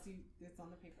thoughts. It's on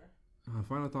the paper.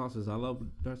 Final thoughts is I love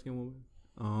dark skinned women.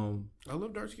 I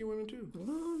love dark skinned women too.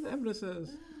 Well, the evidence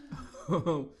says.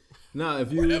 Now,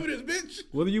 if you What evidence, bitch?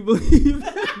 whether you believe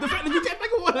the fact that you can't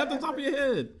think of one off the top of your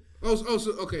head. So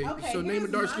okay. So name a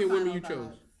here's dark my skinned women final you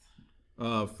chose.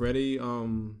 thoughts. Freddie. Oh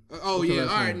what's yeah. her All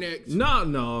last right, name? next.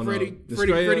 No.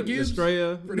 Freddie Gibbs?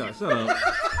 Estrella. No, shut up.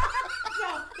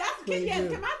 Yo, can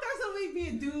my thirst of the week be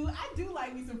a dude? I do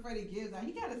like me some Freddie Gibbs. Now,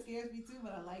 he kind of scares me too,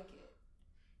 but I like it.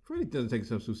 Freddie doesn't take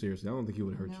himself too seriously. I don't think he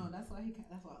would hurt No, you. that's why I like it.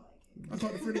 I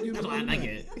thought the Freddie Gibbs. That's why I like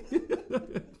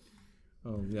it.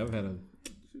 Yeah, I've had a.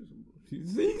 See,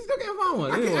 you still can't find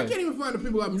one. I Anyway. can't even find the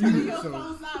people I've Turn muted. your So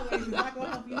phone sideways. It's not gonna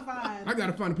help you find. I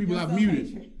gotta find the people your I've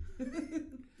muted. self-hatred.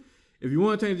 If you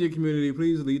want to change your community,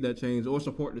 please lead that change or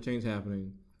support the change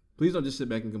happening. Please don't just sit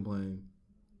back and complain.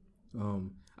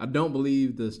 I don't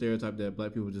believe the stereotype that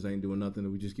black people just ain't doing nothing, that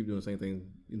we just keep doing the same thing,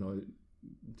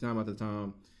 time after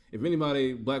time. If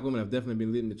anybody, black women have definitely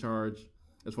been leading the charge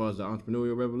as far as the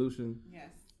entrepreneurial revolution. Yes.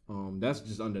 That's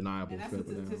just undeniable. And that's a straight up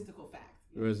and down. statistical fact.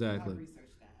 Exactly. I've researched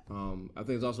that. I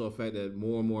think it's also a fact that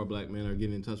more and more black men are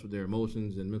getting in touch with their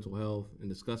emotions and mental health and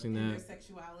discussing And that. their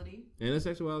sexuality. And their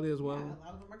sexuality as well. Yeah, a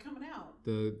lot of them are coming out.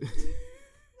 The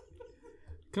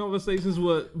conversations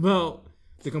about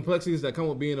the complexities that come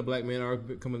with being a black man are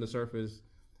coming to surface.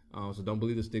 So don't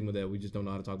believe the stigma that we just don't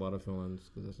know how to talk about our feelings,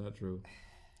 because that's not true.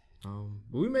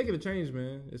 But we making a change,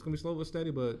 man. It's gonna be slow but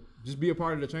steady, but just be a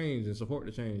part of the change and support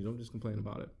the change. Don't just complain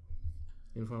about it.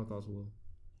 Any final thoughts, Will?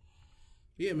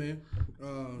 Yeah, man.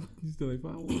 You still ain't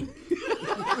found one.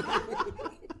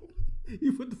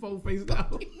 You put the phone face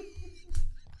down.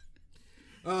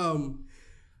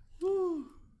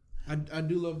 I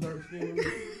do love dark skin women.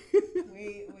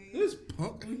 Wait. This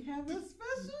punk. We have a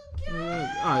special guest. All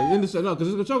right, end the show. No,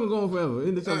 because the show can go on forever.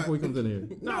 End the show before he comes in here.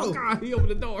 No, God, he opened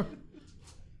the door.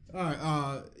 All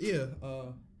right. Yeah.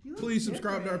 You look Please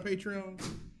subscribe to our different.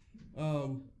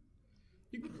 Patreon.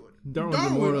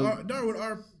 Darwin, Darwin,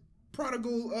 our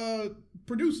prodigal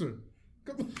producer.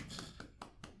 Come on.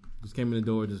 just came in the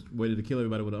door, just waited to kill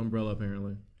everybody with an umbrella,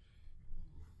 apparently.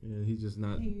 Yeah, he's just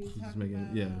not. He's He's just talking making.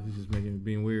 about- Yeah, he's just making it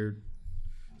being weird.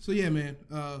 So yeah, man.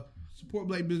 Support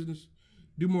black business.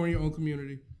 Do more in your own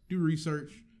community. Do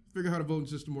research. Figure out how the voting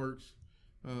system works.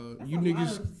 You a lot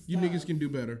niggas, of you stuff. niggas can do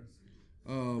better.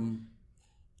 And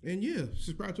yeah,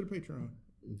 subscribe to the Patreon.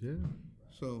 Yeah.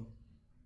 So